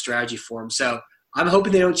sustainable strategy for him. So I'm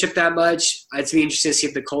hoping they don't chip that much. It's be interesting to see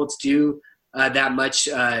if the Colts do that much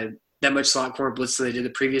slot corner blitz than they did the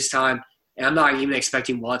previous time. And I'm not even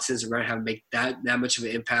expecting Watson's run have to make that much of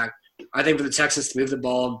an impact. I think for the Texans to move the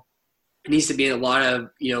ball, it needs to be in a lot of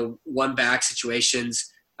one-back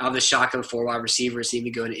situations out of the shotgun 4 wide receivers,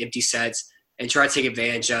 even go into empty sets and try to take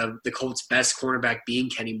advantage of the Colts' best cornerback being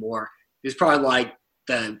Kenny Moore. He was probably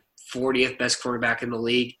the 40th best cornerback in the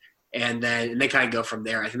league, and they kind of go from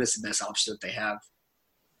there. I think that's the best option that they have.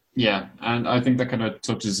 Yeah, and I think that kind of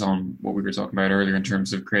touches on what we were talking about earlier in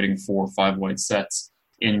terms of creating 4 or 5 wide sets,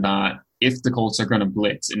 in that if the Colts are going to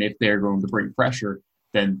blitz and if they're going to bring pressure,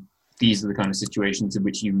 then these are the kind of situations in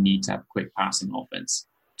which you need to have quick passing offense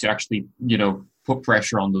to actually, put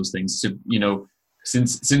pressure on those things. So,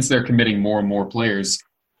 since they're committing more and more players,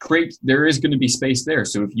 there is going to be space there.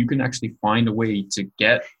 So if you can actually find a way to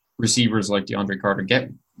get receivers like DeAndre Carter, get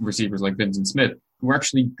receivers like Vincent Smith, who are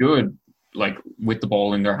actually good, with the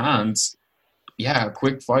ball in their hands, a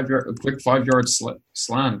quick 5 yard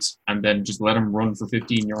slant, and then just let them run for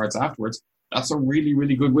 15 yards afterwards. That's a really,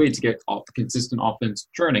 really good way to get consistent offense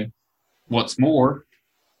churning. What's more,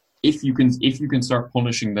 if you can start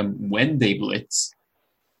punishing them when they blitz,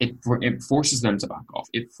 it forces them to back off.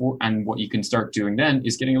 And what you can start doing then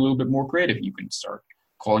is getting a little bit more creative. You can start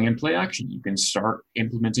calling in play action. You can start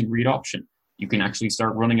implementing read option. You can actually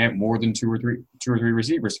start running out more than two or three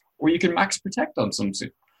receivers, or you can max protect on some,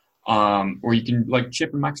 or you can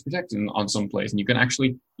chip and max protect on some plays, and you can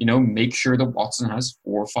actually make sure that Watson has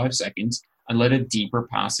 4 or 5 seconds and let a deeper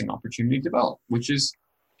passing opportunity develop, which is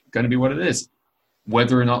going to be what it is.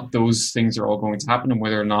 Whether or not those things are all going to happen, and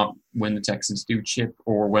whether or not when the Texans do chip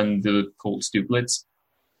or when the Colts do blitz,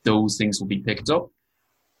 those things will be picked up.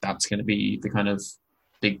 That's going to be the kind of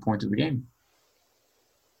big point of the game.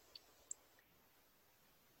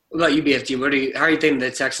 What about you, BFT? How are you thinking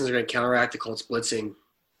the Texans are going to counteract the Colts blitzing?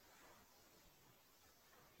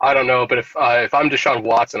 I don't know, but if I'm Deshaun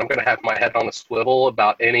Watson, I'm going to have my head on a swivel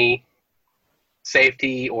about any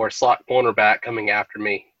safety or slot cornerback coming after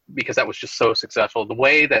me, because that was just so successful. The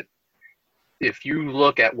way that, if you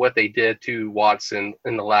look at what they did to Watson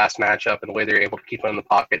in the last matchup and the way they're able to keep him in the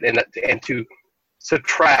pocket and to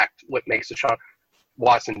subtract what makes Deshaun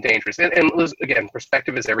Watson dangerous. And again,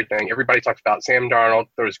 perspective is everything. Everybody talks about Sam Darnold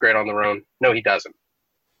throws great on the run. No, he doesn't.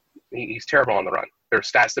 He's terrible on the run. There are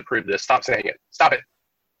stats that prove this. Stop saying it. Stop it.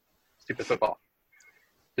 Stupid football.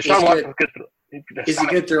 Deshaun Watson is a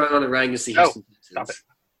good throw on the run against the Houston Texans. Stop it.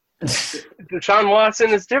 Deshaun Watson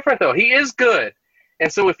is different, though. He is good.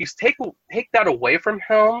 And so if you take that away from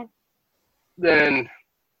him, then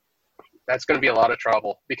that's going to be a lot of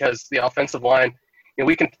trouble, because the offensive line,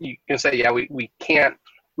 you can say,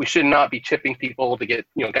 we should not be chipping people to get,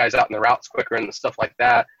 guys out in the routes quicker and stuff like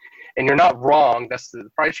that. And you're not wrong. That's the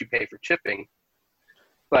price you pay for chipping.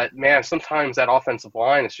 But, man, sometimes that offensive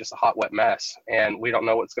line is just a hot, wet mess, and we don't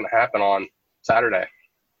know what's going to happen on Saturday.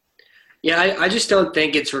 Yeah, I just don't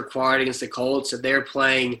think it's required against the Colts. If they're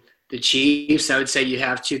playing the Chiefs, I would say you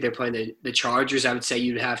have to. They're playing the Chargers, I would say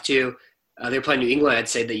you'd have to. They're playing New England, I'd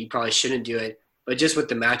say that you probably shouldn't do it. But just with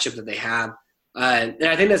the matchup that they have. And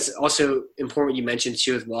I think that's also important what you mentioned,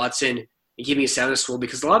 too, with Watson and keeping his sound school,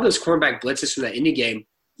 because a lot of those cornerback blitzes from that Indy game,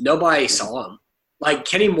 nobody saw him.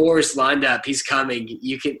 Kenny Moore's lined up. He's coming.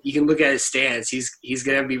 You can look at his stance. He's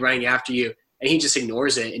going to be running after you, and he just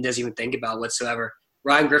ignores it and doesn't even think about it whatsoever.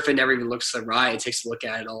 Ryan Griffin never even looks to the right and takes a look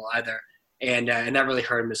at it all either. And that really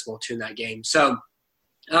hurt him as well, too, in that game. So,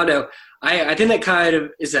 I don't know. I think that kind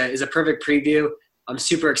of is a perfect preview. I'm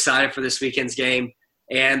super excited for this weekend's game.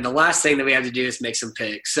 And the last thing that we have to do is make some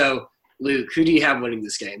picks. So, Luke, who do you have winning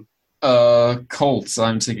this game? Colts.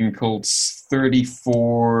 I'm taking Colts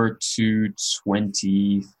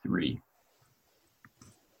 34-23.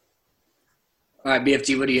 All right,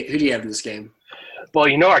 BFD, who do you have in this game? Well,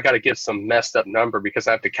 I got to give some messed up number because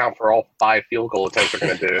I have to count for all 5 field goal attempts we're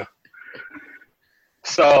going to do.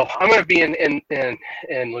 So I'm going to be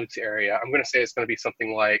in Luke's area. I'm going to say it's going to be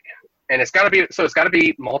something like, and it's got to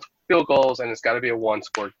be multiple field goals and it's got to be a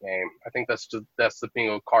 1-score game. I think that's the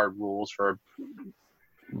bingo card rules for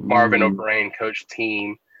Marvin O'Brien coach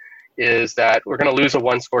team, is that we're going to lose a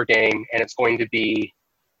 1-score game and it's going to be,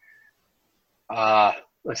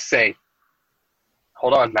 let's say,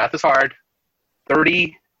 hold on, math is hard,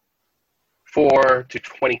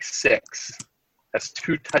 34-26. That's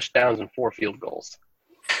 2 touchdowns and 4 field goals.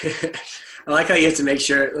 I like how you have to make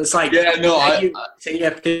sure. It's like, say you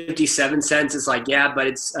have 57 cents. It's like, yeah, but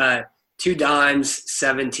it's 2 dimes,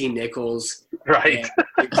 17 nickels. Right.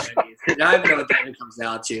 And I don't know what that even comes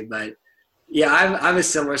out to, but yeah, I have a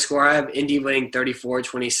similar score. I have Indy winning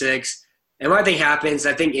 34-26. And what I think happens,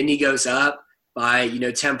 I think Indy goes up by,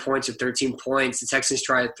 10 points or 13 points. The Texans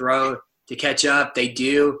try to throw to catch up. They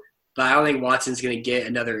do, but I don't think Watson's going to get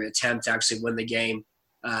another attempt to actually win the game.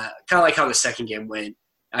 Kind of like how the second game went.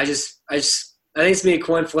 I think it's going to be a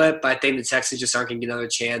coin flip, but I think the Texans just aren't going to get another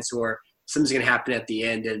chance, or something's going to happen at the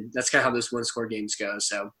end, and that's kind of how those 1-score games go.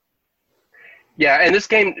 So, yeah, and this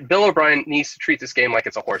game, Bill O'Brien needs to treat this game like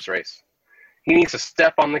it's a horse race. He needs to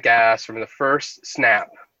step on the gas from the first snap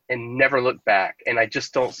and never look back, and I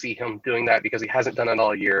just don't see him doing that because he hasn't done it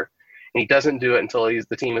all year, and he doesn't do it until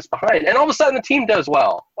the team is behind, and all of a sudden the team does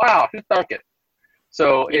well. Wow, who thunk it?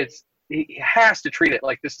 So he has to treat it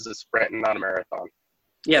like this is a sprint and not a marathon.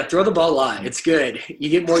 Yeah, throw the ball a lot. It's good. You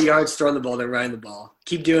get more yards throwing the ball than running the ball.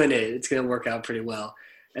 Keep doing it. It's going to work out pretty well,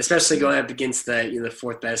 especially going up against the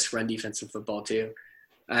 4th best run defense in football too.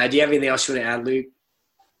 Do you have anything else you want to add, Luke?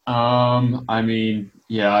 I mean,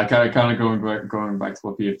 yeah, I kind of going back to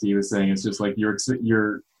what PFD was saying. It's just like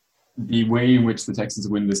the way in which the Texans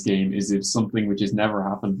win this game is if something which has never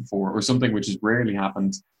happened before, or something which has rarely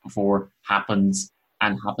happened before, happens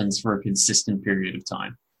for a consistent period of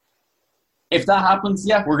time. If that happens,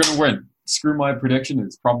 yeah, we're going to win. Screw my prediction.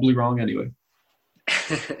 It's probably wrong anyway.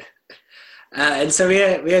 And so we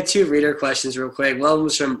had 2 reader questions real quick. One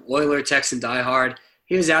was from Oiler Texan Diehard.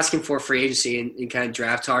 He was asking for free agency and kind of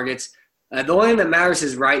draft targets. The only thing that matters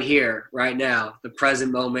is right here, right now, the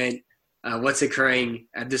present moment, what's occurring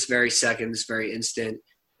at this very second, this very instant,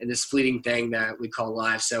 and this fleeting thing that we call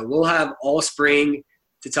life. So we'll have all spring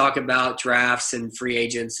to talk about drafts and free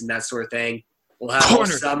agents and that sort of thing. We'll have all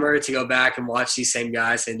summer to go back and watch these same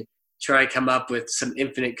guys and try to come up with some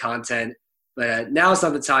infinite content. But now is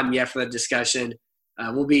not the time yet for the discussion.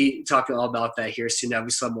 We'll be talking all about that here soon. Now we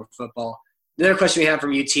still have more football. Another question we have from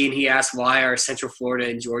UT, and he asked why are Central Florida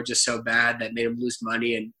and Georgia so bad that made him lose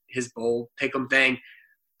money in his bowl pick'em thing.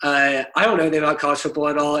 I don't know anything about college football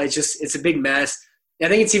at all. It's a big mess. I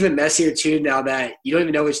think it's even messier too now that you don't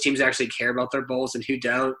even know which teams actually care about their bowls and who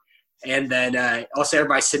don't. And then also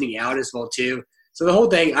everybody's sitting out as well too. So the whole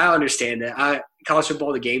thing, I understand it. College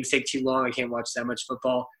football, the games take too long. I can't watch that much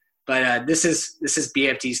football. But this is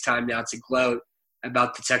BFT's time now to gloat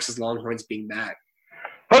about the Texas Longhorns being back.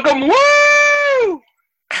 Hook 'em, woo!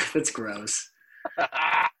 That's gross.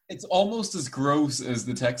 It's almost as gross as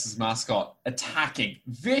the Texas mascot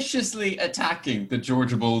viciously attacking the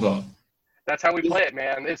Georgia Bulldog. That's how we play it,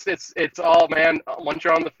 man. It's all, man, once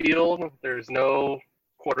you're on the field, there's no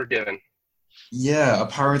quarter given. Yeah,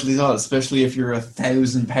 apparently not, especially if you're a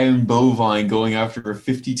 1,000-pound bovine going after a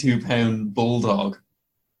 52-pound bulldog.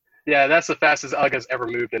 Yeah, that's the fastest Uga's ever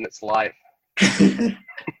moved in its life.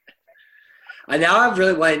 Now I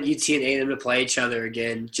really want UT and A&M to play each other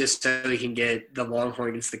again, just so we can get the Longhorn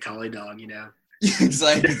against the Collie Dog,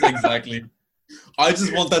 Exactly. I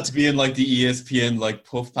just want that to be in like the ESPN like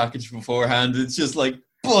puff package beforehand. It's just like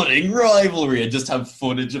budding rivalry, and just have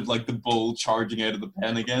footage of like the bull charging out of the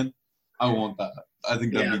pen again. I want that. I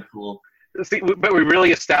think that'd be cool. See, but we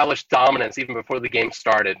really established dominance even before the game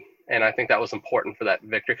started, and I think that was important for that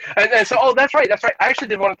victory. And so, that's right. I actually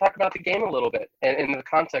did want to talk about the game a little bit, and in the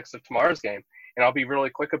context of tomorrow's game, and I'll be really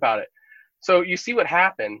quick about it. So you see what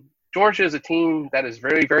happened. Georgia is a team that is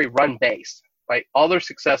very, very run-based. Right? All their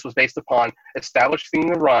success was based upon establishing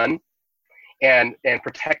the run and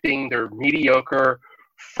protecting their mediocre,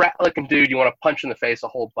 frat-looking dude you want to punch in the face a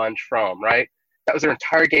whole bunch from, right? That was their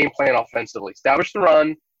entire game plan offensively. Establish the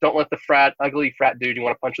run. Don't let the ugly frat dude you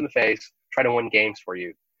want to punch in the face try to win games for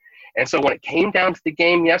you. And so when it came down to the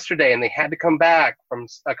game yesterday and they had to come back from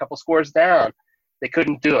a couple scores down, they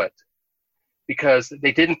couldn't do it because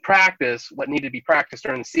they didn't practice what needed to be practiced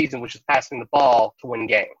during the season, which is passing the ball to win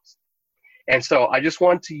games. And so I just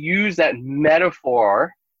want to use that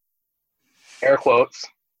metaphor, air quotes.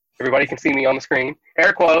 Everybody can see me on the screen.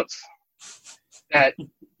 Air quotes. That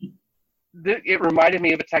it reminded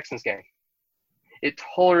me of a Texans game. It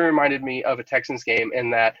totally reminded me of a Texans game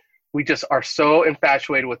in that we just are so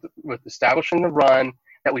infatuated with establishing the run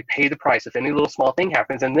that we pay the price if any little small thing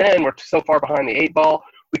happens. And then we're so far behind the 8 ball,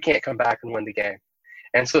 we can't come back and win the game.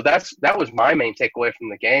 And so that was my main takeaway from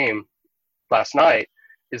the game last night,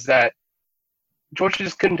 is that Georgia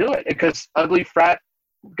just couldn't do it because ugly frat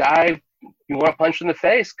guy you want to punch in the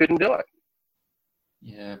face couldn't do it.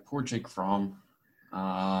 Yeah, poor Jake Fromm.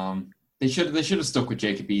 They should have stuck with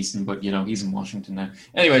Jacob Eason, but he's in Washington now.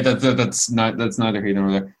 Anyway, that's neither here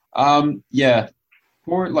nor there. Yeah,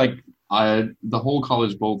 poor the whole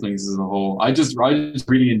college bowl things as a whole. I just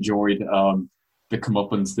really enjoyed the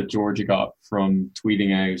comeuppance that Georgia got from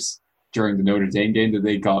tweeting out during the Notre Dame game that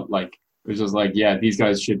they got. It was just yeah, these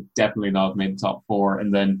guys should definitely not have made the top 4,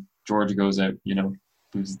 and then Georgia goes out,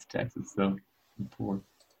 loses to Texas. So poor.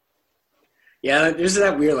 Yeah, there's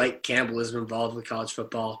that weird cannibalism involved with college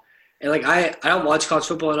football. And I don't watch college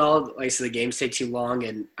football at all. So the games take too long,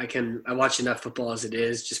 and I watch enough football as it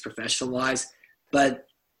is, just professional wise. But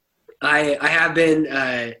I have been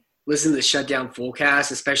listening to the Shutdown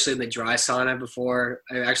Fullcast, especially in the dry sauna before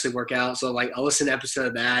I actually work out. So I'll listen to an episode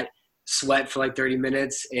of that, sweat for 30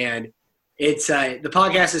 minutes, and it's the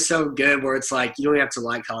podcast is so good where it's you don't even have to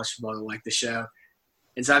like college football to like the show.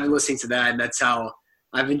 And so I've been listening to that, and that's how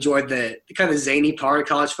I've enjoyed the kind of zany part of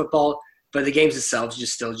college football. But the games itself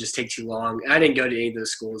just take too long. I didn't go to any of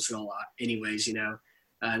those schools a lot anyways,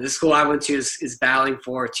 The school I went to is battling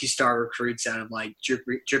for 2-star recruits out of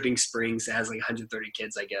Dripping Springs that has 130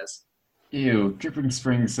 kids, I guess. Ew, Dripping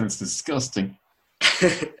Springs sounds disgusting.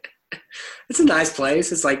 It's a nice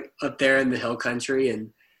place. It's up there in the hill country,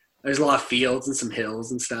 and there's a lot of fields and some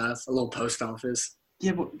hills and stuff, a little post office.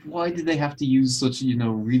 Yeah, but why did they have to use such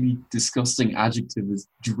really disgusting adjective as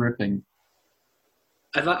dripping?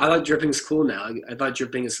 I thought dripping's cool now. I thought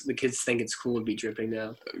dripping is the kids think it's cool to be dripping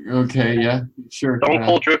now. Okay, yeah, sure. Don't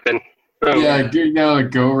pull dripping. Yeah,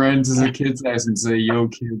 go around to the kids' house and say, "Yo,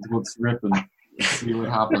 kids, what's dripping?" See what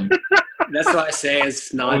happens. That's what I say.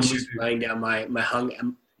 It's not just running down my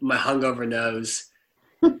hungover nose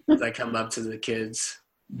as I come up to the kids.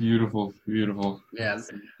 Beautiful. Yeah.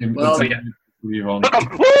 Well, yeah,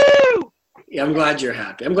 I'm glad you're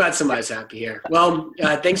happy. I'm glad somebody's happy here. Well,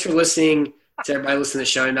 thanks for listening. To everybody listening to the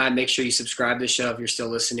show tonight, make sure you subscribe to the show if you're still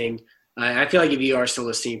listening. I feel like if you are still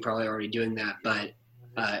listening, you're probably already doing that, but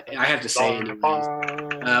I have to say anyways.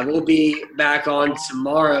 We'll be back on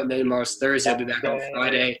tomorrow. Maybe tomorrow's Thursday. We'll be back on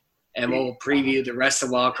Friday, and we'll preview the rest of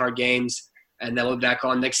the wildcard games, and then we'll be back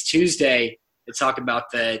on next Tuesday to talk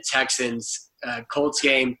about the Texans Colts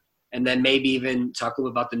game, and then maybe even talk a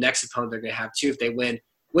little about the next opponent they're going to have too if they win,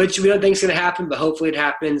 which we don't think is going to happen, but hopefully it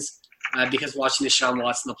happens. Because watching Deshaun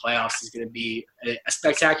Watson in the playoffs is going to be a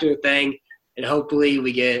spectacular thing, and hopefully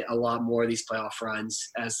we get a lot more of these playoff runs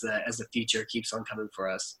as the future keeps on coming for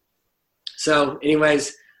us. So,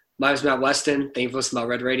 anyways, my name is Matt Weston. Thank you for listening to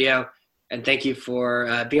Red Radio, and thank you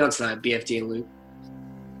for being on tonight, BFD and Luke.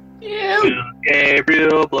 Yeah.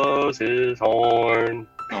 Gabriel blows his horn.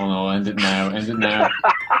 Oh no! End it now!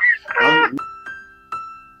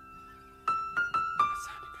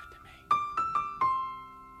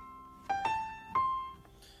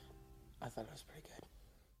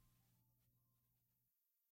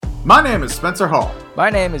 My name is Spencer Hall.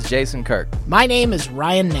 My name is Jason Kirk. My name is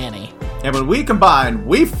Ryan Nanny. And when we combine,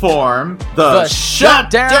 we form the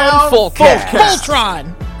Shutdown Fullcast.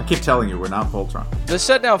 Voltron! I keep telling you, we're not Voltron. The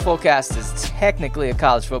Shutdown Fullcast is technically a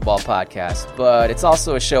college football podcast, but it's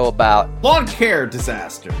also a show about lawn care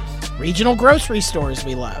disasters, regional grocery stores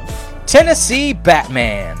we love, Tennessee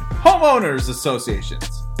Batman, homeowners associations,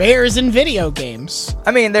 bears and video games.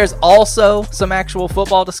 I mean, there's also some actual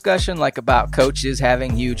football discussion, like about coaches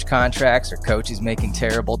having huge contracts, or coaches making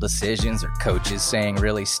terrible decisions, or coaches saying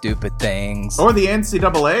really stupid things. Or the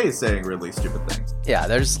NCAA saying really stupid things. Yeah,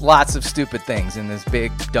 there's lots of stupid things in this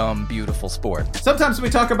big, dumb, beautiful sport. Sometimes we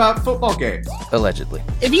talk about football games. Allegedly.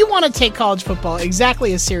 If you want to take college football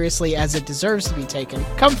exactly as seriously as it deserves to be taken,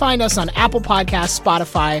 come find us on Apple Podcasts,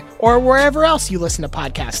 Spotify, or wherever else you listen to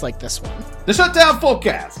podcasts like this one. The Shutdown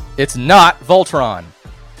Fullcast. It's not Voltron.